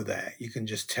 We know that. You can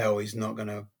just tell he's not going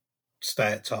to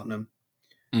stay at Tottenham.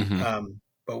 Mm-hmm.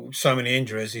 But so many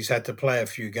injuries, he's had to play a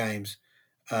few games.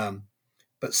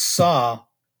 But Sarr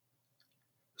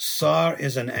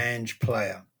is an Ange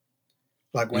player.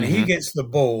 Like when he Mm-hmm. gets the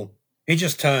ball, he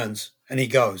just turns and he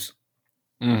goes.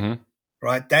 Mm-hmm.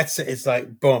 Right? That's it. It's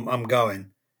like, boom, I'm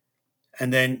going.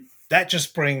 And then that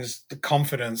just brings the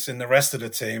confidence in the rest of the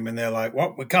team. And they're like,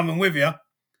 well, we're coming with you.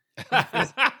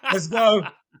 Let's go.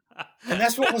 And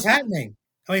that's what was happening.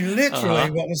 I mean, literally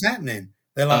uh-huh. what was happening.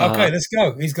 They're like, okay, Uh-huh. let's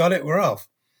go. He's got it. We're off.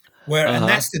 And Uh-huh.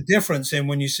 that's the difference in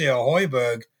when you see a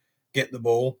Højbjerg get the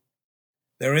ball,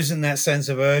 there isn't that sense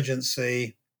of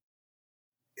urgency.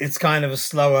 It's kind of a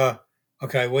slower,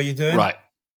 okay, what are you doing? Right.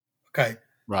 Okay.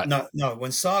 Right. No.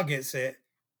 When Sarr gets it,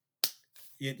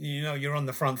 you're on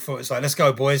the front foot. It's like, let's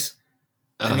go, boys.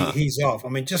 And Uh-huh. he's off. I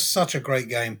mean, just such a great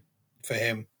game for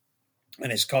him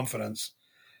and his confidence.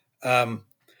 A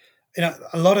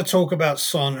lot of talk about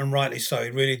Son, and rightly so. He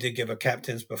really did give a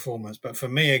captain's performance. But for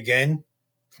me, again,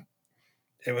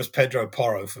 it was Pedro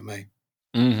Porro for me.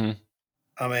 Mm-hmm.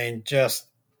 I mean, just,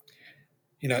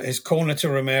 his corner to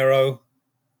Romero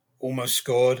almost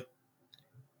scored.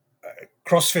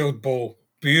 Crossfield ball,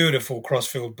 beautiful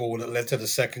crossfield ball that led to the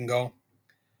second goal.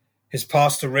 His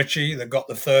pass to Richie that got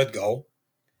the third goal.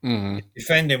 Mm-hmm. His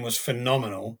defending was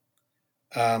phenomenal.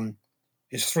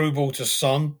 His through ball to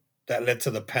Son that led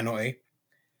to the penalty.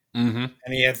 Mm-hmm.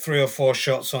 And he had 3 or 4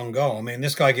 shots on goal. I mean,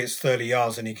 this guy gets 30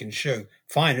 yards and he can shoot.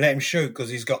 Fine, let him shoot because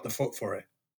he's got the foot for it.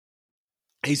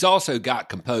 He's also got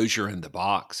composure in the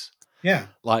box. Yeah.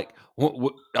 Like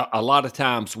a lot of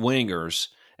times, wingers,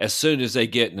 as soon as they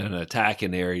get in an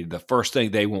attacking area, the first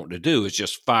thing they want to do is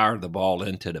just fire the ball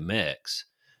into the mix.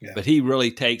 Yeah. But he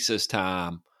really takes his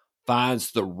time,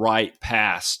 finds the right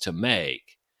pass to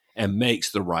make, and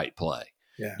makes the right play.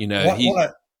 Yeah.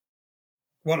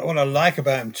 What What I like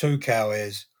about him too, Cal,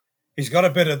 is he's got a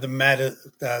bit of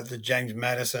the James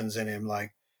Madison's in him.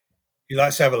 Like he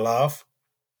likes to have a laugh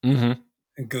mm-hmm.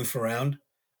 and goof around,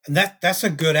 and that's a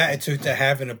good attitude to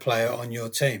have in a player on your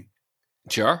team.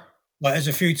 Sure. Like there's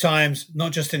a few times,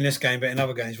 not just in this game, but in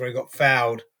other games, where he got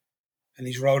fouled and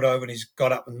he's rolled over and he's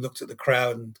got up and looked at the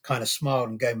crowd and kind of smiled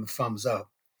and gave him a thumbs up.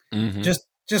 Mm-hmm. Just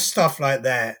stuff like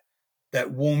that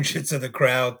warms you to the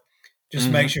crowd, just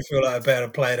mm-hmm. makes you feel like a better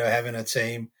player to have in a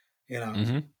team,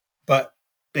 Mm-hmm. But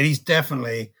he's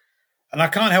definitely, and I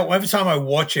can't help every time I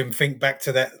watch him think back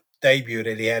to that debut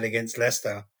that he had against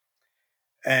Leicester,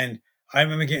 and I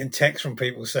remember getting texts from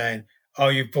people saying, "Oh,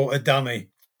 you bought a dummy.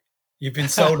 You've been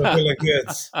sold a bill of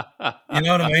goods." You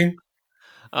know what I mean?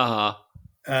 Uh-huh.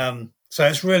 So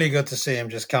it's really good to see him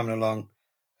just coming along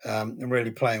and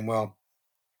really playing well.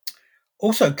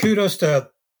 Also, kudos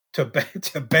to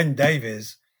Ben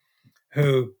Davies,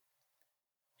 who,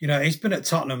 he's been at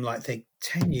Tottenham like I think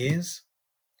 10 years,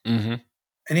 Mm-hmm.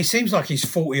 and he seems like he's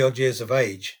 40 odd years of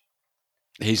age.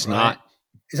 He's right? not.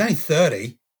 He's only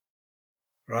 30,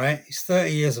 right? He's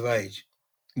 30 years of age.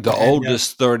 The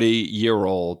oldest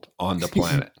 30-year-old on the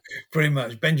planet. Pretty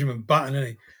much. Benjamin Button,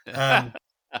 isn't he?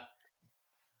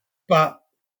 But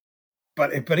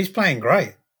he's playing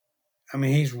great. I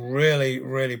mean, he's really,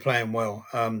 really playing well.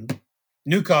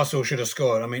 Newcastle should have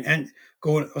scored. I mean,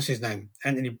 Gordon, what's his name?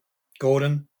 Anthony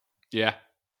Gordon. Yeah.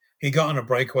 He got on a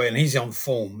breakaway and he's on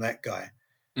form, that guy.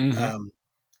 Mm-hmm.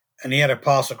 And he had a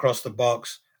pass across the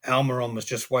box. Almiron was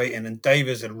just waiting, and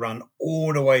Davies had run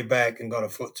all the way back and got a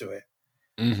foot to it.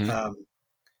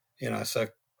 Mm-hmm. So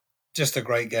just a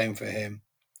great game for him.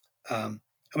 I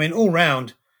mean, all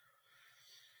round,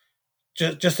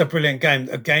 just a brilliant game.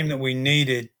 A game that we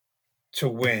needed to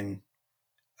win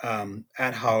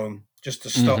at home, just to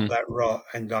stop that rot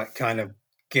and like kind of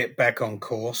get back on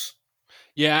course.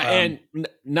 Yeah, and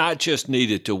not just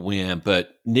needed to win,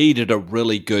 but needed a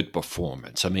really good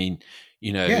performance. I mean,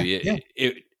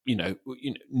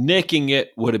 nicking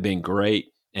it would have been great,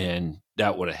 and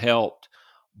that would have helped.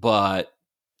 But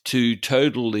to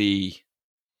totally,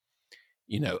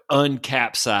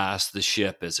 uncapsize the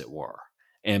ship, as it were,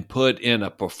 and put in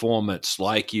a performance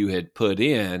like you had put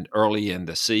in early in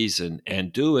the season,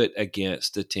 and do it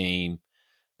against a team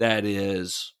that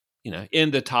is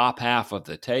in the top half of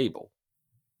the table,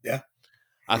 Yeah.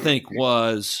 I think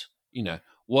was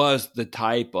the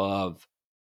type of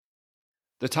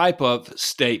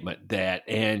statement that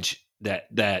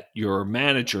that your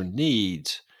manager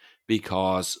needs,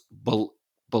 because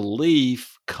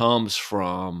belief comes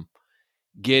from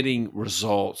getting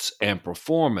results and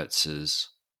performances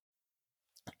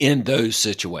in those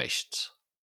situations.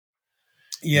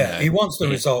 Yeah, he wants the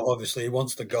And result. Obviously, he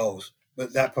wants the goals,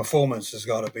 but that performance has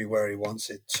got to be where he wants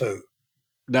it too,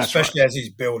 that's right. especially as he's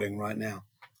building right now.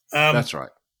 Um, That's right.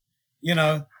 you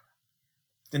know,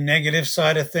 the negative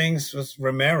side of things was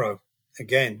Romero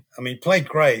again. I mean, played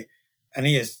great, and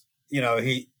he is,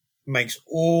 he makes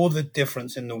all the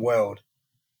difference in the world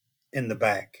in the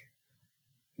back,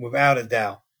 without a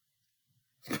doubt.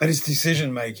 But his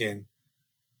decision making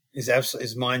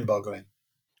is mind boggling.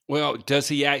 Well, does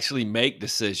he actually make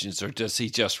decisions, or does he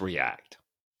just react?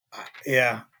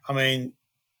 Yeah, I mean,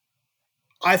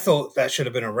 I thought that should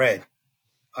have been a red.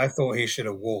 I thought he should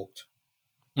have walked.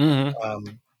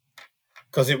 Mm-hmm.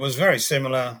 Because it was very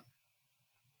similar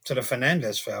to the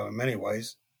Fernandez foul in many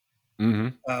ways.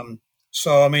 Mm-hmm.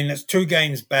 So, I mean, it's 2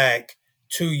 games back,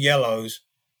 2 yellows.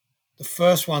 The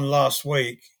first one last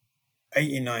week,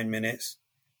 89 minutes,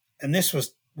 and this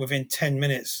was within 10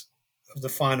 minutes of the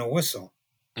final whistle.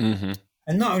 Mm-hmm.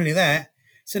 And not only that,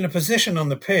 it's in a position on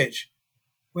the pitch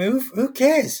where who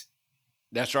cares?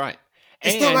 That's right.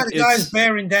 It's not like And the guy's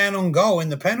bearing down on goal in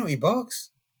the penalty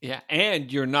box.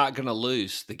 and you're not going to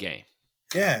lose the game.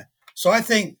 Yeah. So I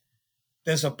think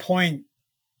there's a point,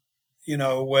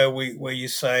 where you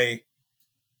say,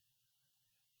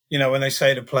 when they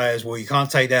say to players, well, you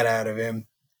can't take that out of him.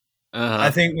 Uh-huh.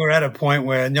 I think we're at a point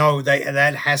where no,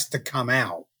 that has to come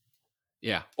out.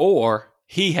 Yeah. Or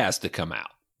he has to come out.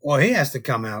 Well, he has to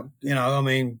come out, I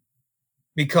mean,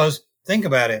 because think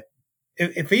about it.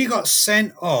 If he got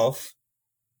sent off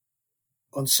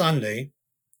on Sunday,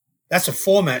 that's a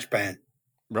 4-match ban.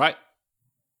 Right.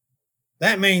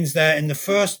 That means that in the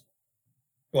first,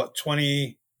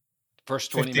 20,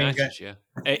 First 20 matches, yeah.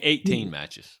 18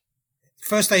 matches.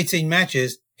 First 18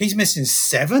 matches, he's missing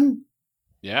 7?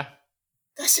 Yeah.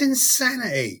 That's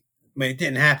insanity. I mean, it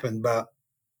didn't happen, but,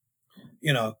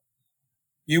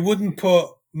 you wouldn't put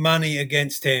money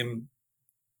against him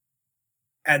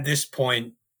at this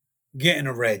point getting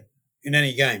a red in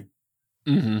any game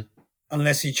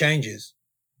unless he changes.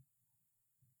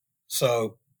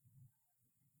 So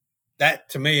that,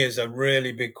 to me, is a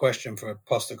really big question for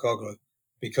Postecoglou,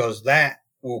 because that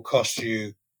will cost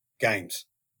you games.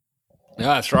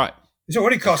 Yeah, that's right. It's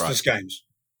already cost us games.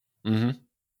 Mm-hmm.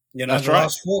 That's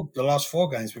the last 4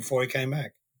 games before he came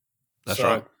back. That's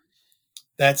right.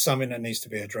 That's something that needs to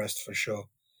be addressed for sure.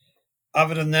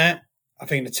 Other than that, I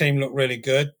think the team looked really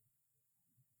good.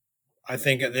 I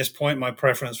think at this point, my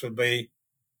preference would be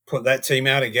put that team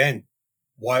out again.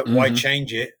 Why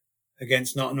change it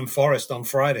against Nottingham Forest on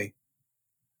Friday?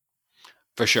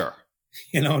 For sure.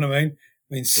 You know what I mean?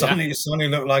 I mean, Sonny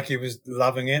looked like he was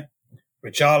loving it.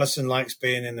 Richarlison likes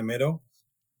being in the middle.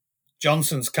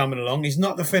 Johnson's coming along. He's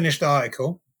not the finished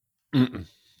article,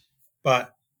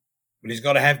 but he's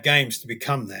got to have games to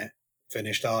become that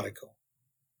finished article.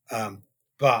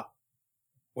 But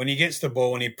when he gets the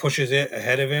ball and he pushes it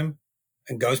ahead of him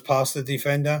and goes past the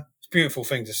defender, it's a beautiful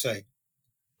thing to see.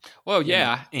 Well,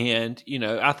 yeah. And,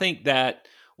 I think that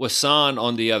with Son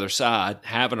on the other side,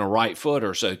 having a right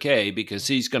footer is okay, because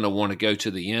he's going to want to go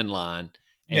to the end line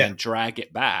and drag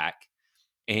it back.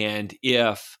 And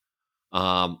if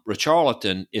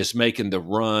Richarlison is making the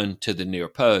run to the near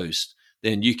post,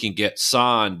 then you can get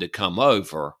Son to come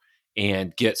over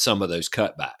and get some of those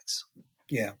cutbacks.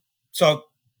 Yeah. So,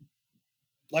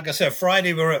 like I said,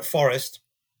 Friday we're at Forest,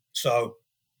 so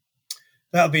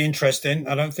that'll be interesting.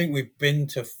 I don't think we've been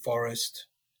to Forest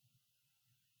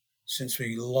since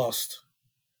we lost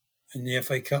in the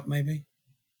FA Cup, maybe.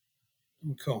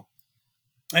 Cool.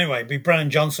 Anyway, it'll be Brennan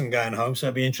Johnson going home, so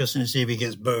it'll be interesting to see if he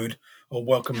gets booed or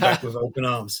welcomed back with open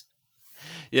arms.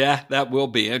 Yeah, that will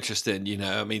be interesting.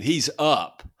 I mean, he's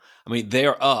up. I mean,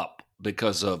 they're up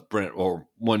because of or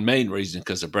one main reason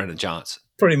because of Brennan Johnson.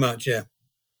 Pretty much, yeah.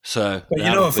 So, but you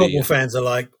know what football fans are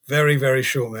like? Very, very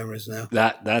short memories now.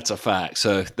 That's a fact.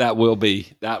 So that will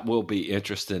be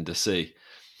interesting to see.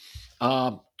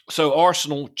 So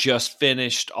Arsenal just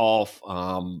finished off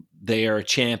their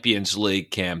Champions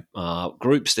League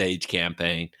group stage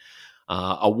campaign,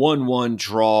 a 1-1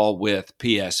 draw with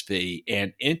PSV,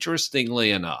 and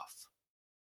interestingly enough,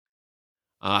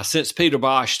 since Peter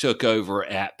Bosch took over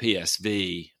at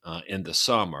PSV in the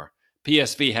summer,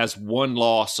 PSV has 1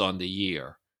 loss on the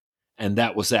year, and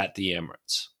that was at the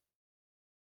Emirates.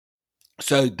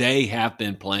 So they have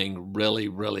been playing really,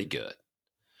 really good.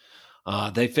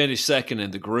 They finished second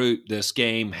in the group. This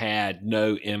game had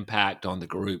no impact on the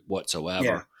group Yeah.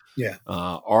 whatsoever. Yeah.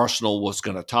 Arsenal was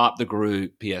going to top the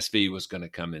group. PSV was going to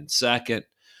come in second.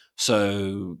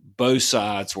 So both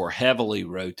sides were heavily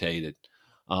rotated.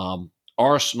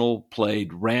 Arsenal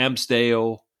played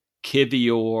Ramsdale,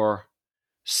 Kivior,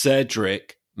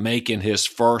 Cedric making his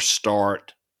first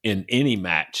start in any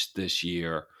match this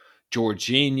year.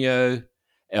 Jorginho,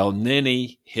 El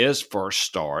Nini, his first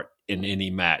start in any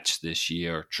match this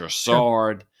year. Sure.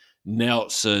 Trossard,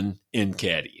 Nelson,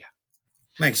 Nketiah.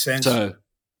 Makes sense. So,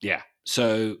 yeah.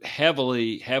 So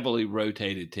heavily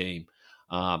rotated team.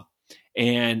 Um,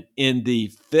 and in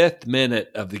the 5th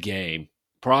minute of the game,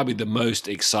 probably the most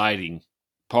exciting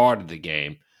part of the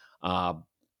game, uh,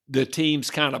 the teams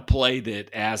kind of played it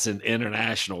as an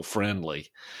international friendly.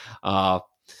 Uh,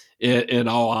 in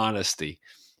all honesty,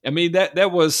 I mean that there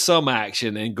was some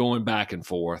action and going back and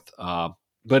forth,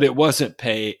 but it wasn't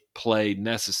played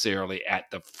necessarily at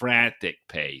the frantic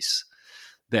pace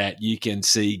that you can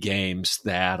see games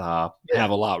that Yeah.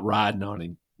 have a lot riding on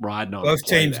him, riding on a Both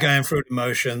play teams that. going through the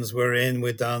motions. We're in,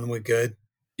 we're done, we're good.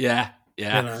 Yeah, You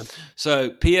yeah. know. So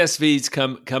PSV's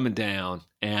coming down,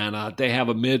 and they have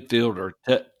a midfielder,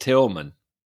 Tillman,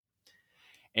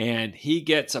 and he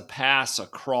gets a pass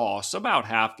across about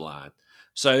half line.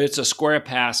 So it's a square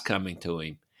pass coming to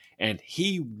him, and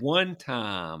he one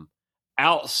time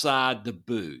outside the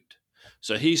boot.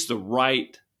 So he's the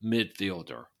right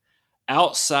midfielder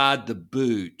outside the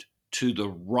boot to the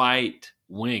right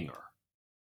winger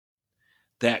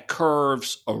that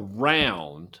curves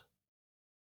around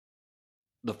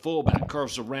the fullback,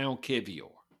 curves around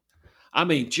Kivior. I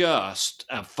mean, just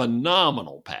a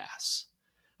phenomenal pass.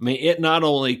 I mean, it not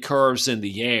only curves in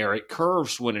the air, it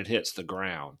curves when it hits the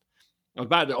ground.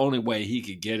 About the only way he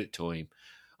could get it to him.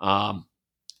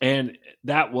 And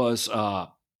that was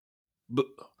Bukayo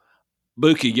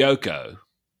Yoko.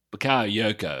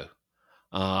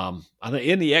 I think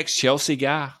in the ex-Chelsea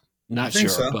guy, I not think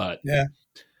sure, so. but Yeah.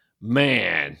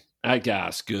 man, that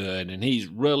guy's good, and he's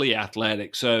really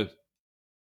athletic. So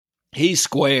he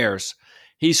squares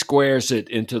it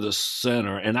into the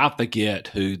center, and I forget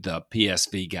who the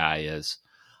PSV guy is,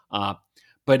 uh,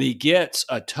 but he gets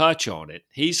a touch on it.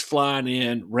 He's flying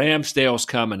in. Ramsdale's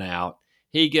coming out.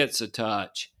 He gets a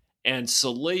touch, and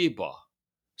Saliba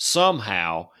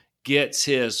somehow gets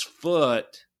his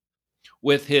foot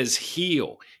with his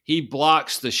heel. He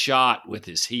blocks the shot with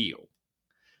his heel,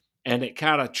 and it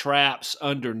kind of traps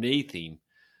underneath him.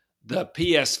 The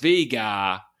PSV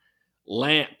guy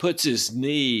puts his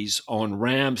knees on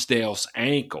Ramsdale's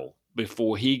ankle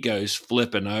before he goes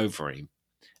flipping over him.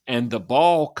 And the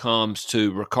ball comes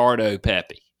to Ricardo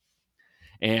Pepi.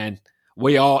 And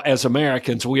we all, as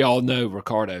Americans, we all know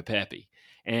Ricardo Pepi.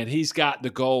 And he's got the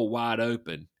goal wide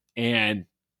open. And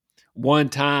one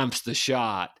times the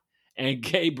shot. And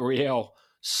Gabriel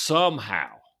somehow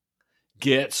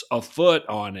gets a foot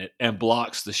on it and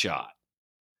blocks the shot.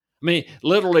 I mean,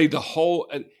 literally the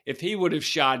whole, if he would have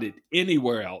shot it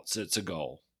anywhere else, it's a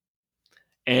goal.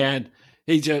 And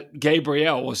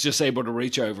Gabriel was just able to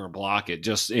reach over and block it.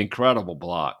 Just incredible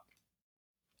block.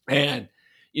 And,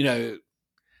 you know,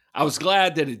 I was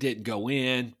glad that it didn't go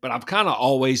in, but I've kind of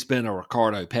always been a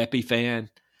Ricardo Pepi fan.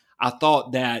 I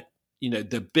thought that, you know,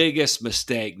 the biggest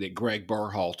mistake that Greg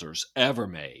Berhalter's ever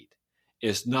made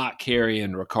is not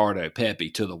carrying Ricardo Pepi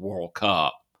to the World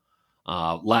Cup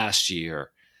last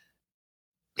year.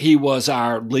 He was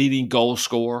our leading goal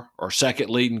scorer or second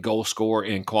leading goal scorer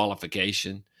in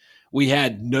qualification. We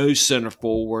had no center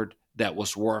forward that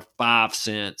was worth 5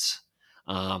 cents.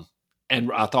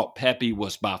 And I thought Pepe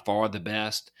was by far the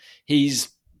best. He's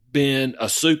been a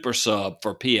super sub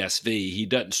for PSV. He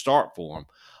doesn't start for him,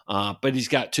 but he's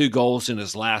got 2 goals in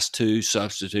his last 2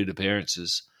 substitute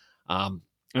appearances.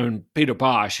 And Peter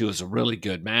Bosch, who is a really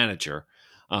good manager,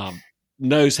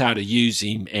 knows how to use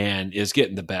him and is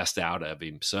getting the best out of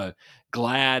him. So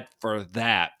glad for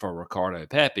that for Ricardo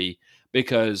Pepi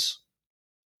because,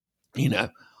 you know,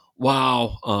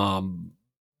 while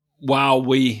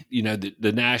we, you know,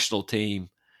 the national team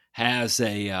has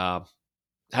a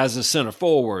center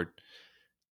forward,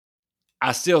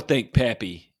 I still think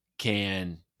Pepi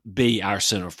can be our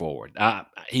center forward.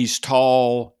 He's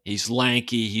tall, he's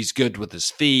lanky, he's good with his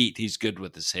feet, he's good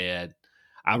with his head.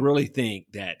 I really think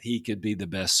that he could be the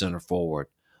best center forward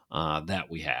that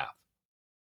we have.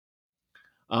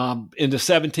 In the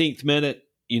 17th minute,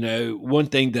 you know, one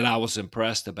thing that I was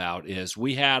impressed about is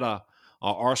we had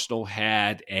Arsenal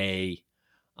had a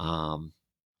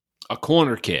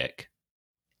corner kick,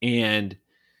 and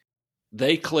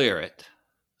they clear it.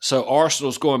 So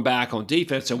Arsenal's going back on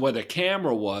defense, and where the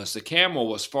camera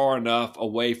was far enough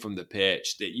away from the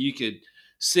pitch that you could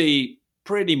see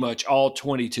pretty much all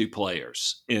 22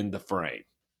 players in the frame.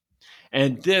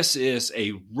 And this is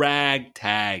a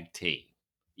ragtag team.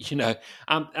 You know,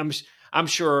 I'm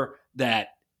sure that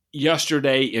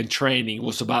yesterday in training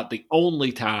was about the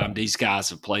only time these guys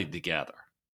have played together.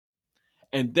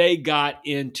 And they got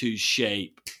into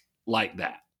shape like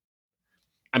that.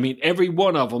 I mean, every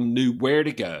one of them knew where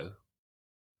to go.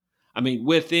 I mean,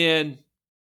 within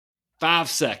 5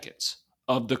 seconds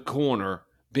of the corner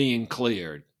being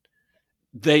cleared,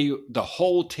 the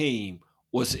whole team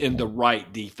was in the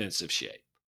right defensive shape.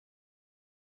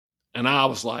 And I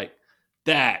was like,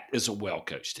 that is a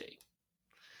well-coached team.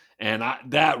 And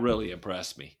that really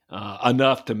impressed me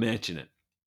enough to mention it.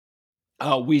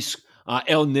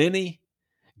 El Nini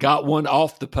got one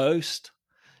off the post.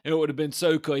 It would have been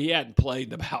so cool. He hadn't played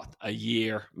in about a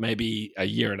year, maybe a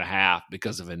year and a half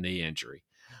because of a knee injury.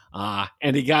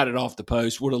 And he got it off the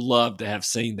post. Would have loved to have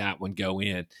seen that one go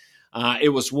in. It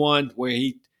was one where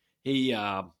he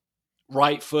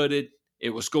right-footed. It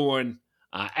was going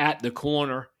at the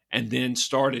corner and then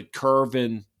started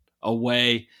curving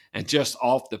away and just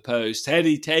off the post. Had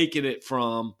he taken it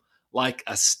from like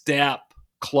a step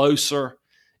closer,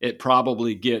 it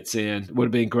probably gets in. Would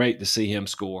have been great to see him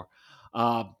score.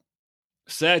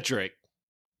 Cedric,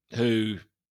 who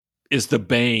is the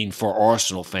bane for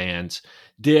Arsenal fans,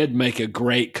 did make a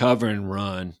great covering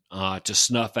run to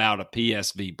snuff out a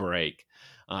PSV break.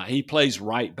 He plays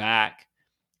right back,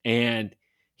 and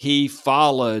he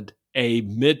followed a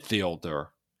midfielder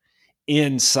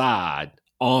inside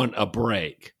on a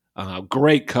break.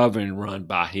 Great covering run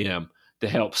by him to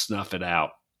help snuff it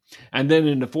out. And then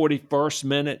in the 41st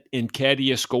minute,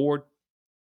 Nketiah scored.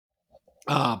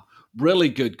 Really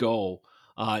good goal.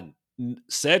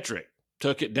 Cedric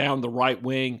took it down the right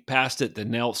wing, passed it to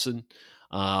Nelson.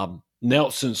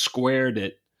 Nelson squared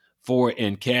it for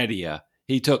Nketiah.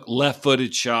 He took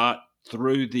left-footed shot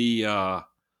through the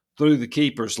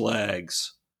keeper's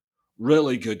legs.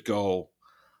 Really good goal.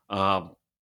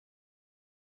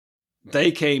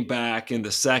 They came back in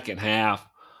the second half.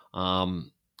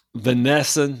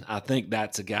 Venessen, I think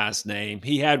that's a guy's name.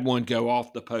 He had one go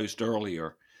off the post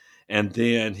earlier, and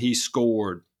then he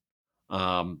scored.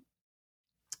 To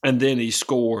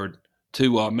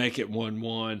make it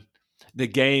 1-1. The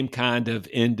game kind of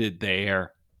ended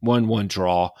there, 1-1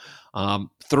 draw.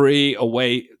 Three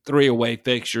away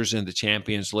fixtures in the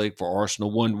Champions League for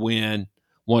Arsenal: 1 win,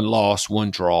 1 loss,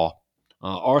 1 draw.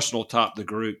 Arsenal topped the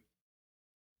group.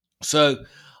 So,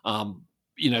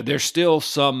 there's still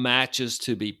some matches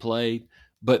to be played,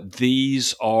 but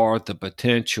these are the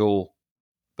potential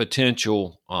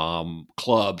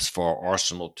clubs for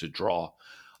Arsenal to draw.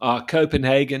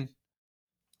 Copenhagen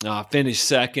finished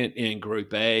second in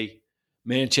Group A.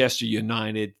 Manchester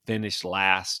United finished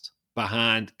last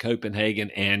behind Copenhagen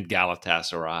and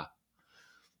Galatasaray.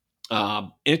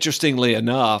 Interestingly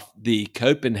enough, the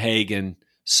Copenhagen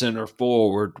center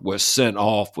forward was sent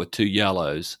off with 2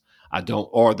 yellows.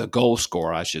 The goal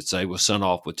scorer, I should say, was sent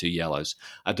off with 2 yellows.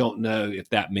 I don't know if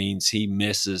that means he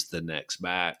misses the next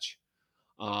match.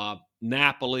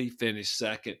 Napoli finished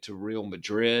second to Real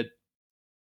Madrid,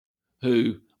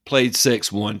 who played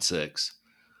 6-1-6.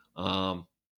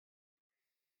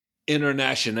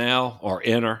 Internacional, or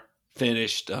Inter,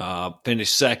 finished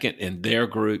second in their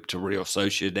group to Real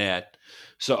Sociedad,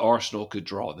 so Arsenal could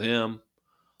draw them.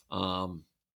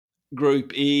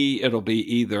 Group E, it'll be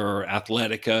either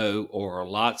Atletico or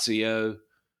Lazio.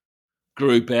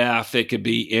 Group F, it could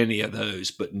be any of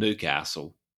those but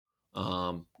Newcastle.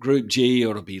 Group G,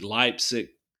 it'll be Leipzig.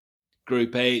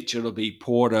 Group H, it'll be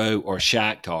Porto or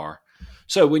Shakhtar.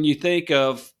 So when you think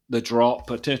of the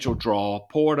potential draw,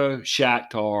 Porto,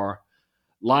 Shakhtar,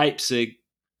 Leipzig,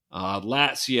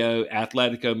 Lazio,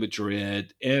 Atletico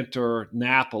Madrid, Inter,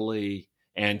 Napoli,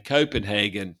 and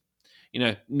Copenhagen,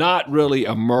 not really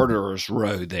a murderer's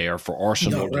row there for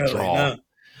Arsenal to draw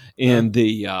in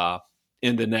the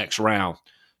next round.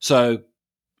 So,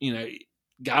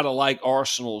 gotta like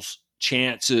Arsenal's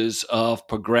chances of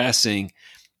progressing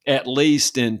at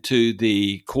least into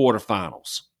the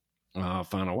quarterfinals,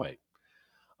 final 8.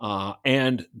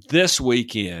 And this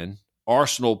weekend,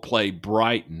 Arsenal play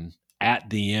Brighton at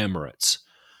the Emirates.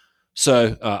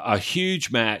 So a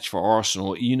huge match for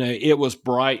Arsenal. It was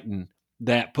Brighton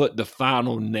that put the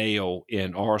final nail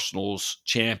in Arsenal's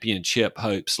championship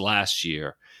hopes last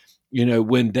year.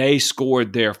 When they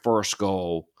scored their first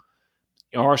goal,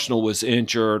 Arsenal was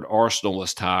injured. Arsenal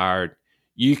was tired.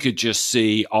 You could just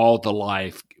see all the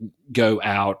life go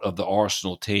out of the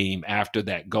Arsenal team after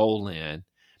that goal in.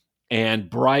 and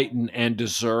Brighton and De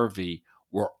Zerbi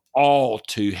were all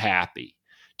too happy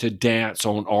to dance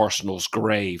on Arsenal's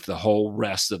grave the whole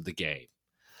rest of the game.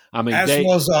 I mean, As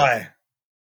was I.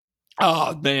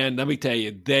 Oh, man, let me tell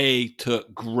you, they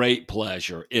took great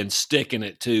pleasure in sticking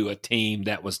it to a team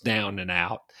that was down and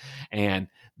out. And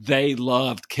they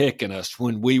loved kicking us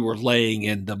when we were laying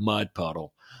in the mud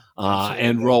puddle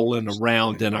and rolling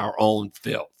around in our own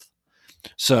filth.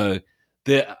 So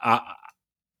I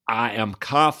am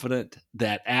confident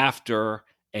that after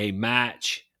a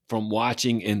match from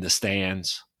watching in the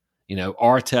stands,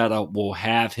 Arteta will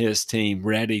have his team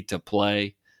ready to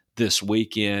play this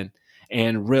weekend,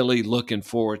 and really looking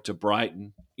forward to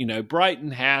Brighton.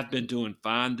 Brighton have been doing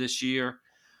fine this year.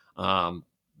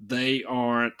 They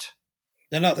aren't.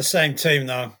 They're not the same team,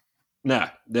 though. No,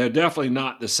 they're definitely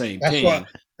not the same team.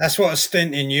 That's what a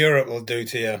stint in Europe will do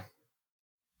to you.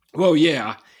 Well,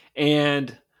 yeah,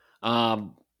 and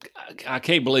I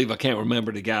can't believe I can't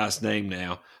remember the guy's name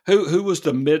now. Who was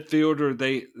the midfielder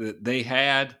they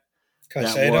had?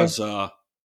 Caicedo? That was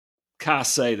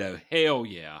Caicedo. Hell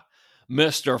yeah.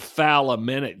 Mr. Foul a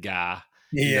Minute guy.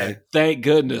 Yeah. Thank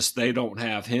goodness they don't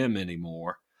have him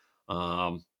anymore.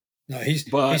 No, he's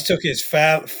took his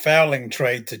fouling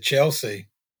trade to Chelsea.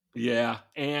 Yeah,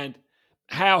 and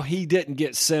how he didn't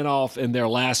get sent off in their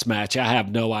last match, I have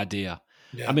no idea.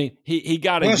 Yeah. I mean, he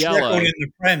got worst a yellow. Record in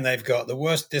the Prem they've got, the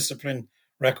worst discipline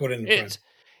record in the Prem.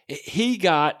 He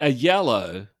got a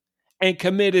yellow and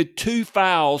committed 2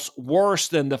 fouls worse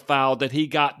than the foul that he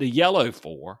got the yellow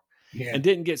for. Yeah. And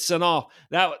didn't get sent off.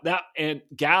 And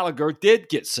Gallagher did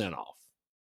get sent off.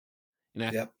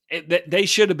 Yep. They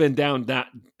should have been down to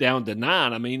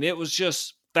 9. I mean, it was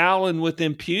just fouling with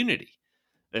impunity.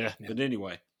 Yeah. But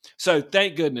anyway, so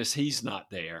thank goodness he's not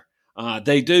there.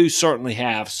 They do certainly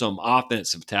have some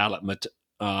offensive talent.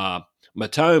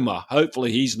 Matoma,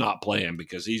 hopefully he's not playing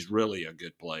because he's really a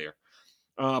good player.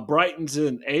 Brighton's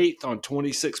in 8th on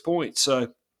 26 points. So,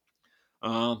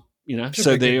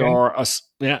 so they are a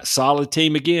solid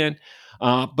team again.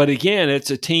 But again,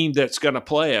 it's a team that's going to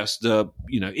play us. The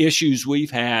issues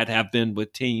we've had have been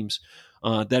with teams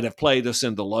that have played us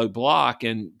in the low block,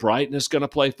 and Brighton is going to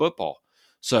play football.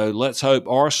 So let's hope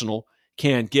Arsenal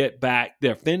can get back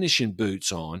their finishing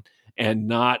boots on and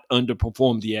not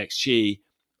underperform the XG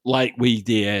like we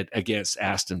did against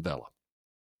Aston Villa.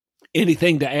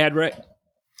 Anything to add, Rick?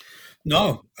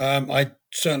 No, I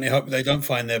certainly hope they don't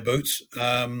find their boots,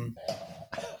 and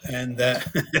that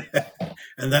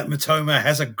Matoma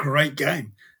has a great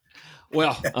game.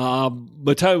 Well,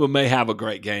 Matoma may have a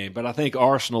great game, but I think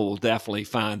Arsenal will definitely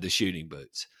find the shooting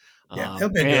boots. Yeah, it'll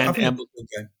be a good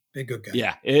game. Be a good game.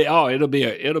 Yeah, it'll be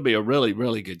a really,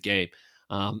 really good game,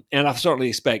 and I certainly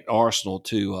expect Arsenal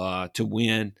to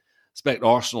win. Expect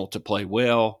Arsenal to play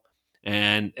well.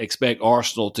 And expect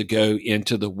Arsenal to go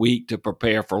into the week to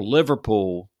prepare for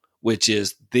Liverpool, which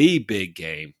is the big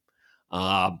game,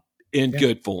 in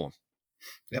good form.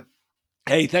 Yep.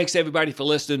 Hey, thanks everybody for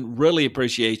listening. Really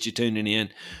appreciate you tuning in.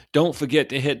 Don't forget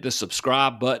to hit the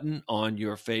subscribe button on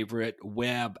your favorite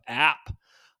web app.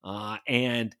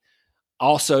 And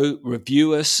also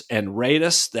review us and rate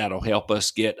us. That'll help us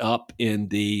get up in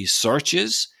the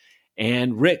searches.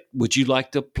 And Rick, would you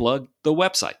like to plug the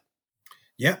website?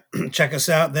 Yeah, check us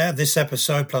out there. This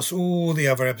episode plus all the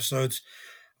other episodes.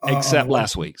 Except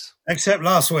last week's. Except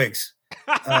last week's.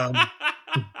 Thank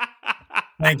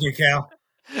you, Cal.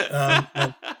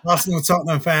 Arsenal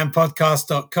Tottenham Fan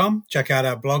Podcast.com. Check out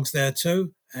our blogs there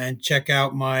too. And check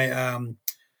out my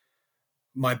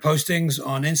my postings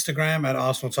on Instagram at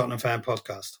Arsenal Tottenham Fan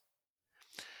Podcast.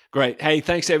 Great. Hey,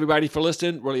 thanks everybody for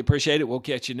listening. Really appreciate it. We'll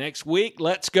catch you next week.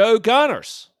 Let's go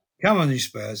Gunners. Come on, you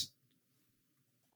Spurs.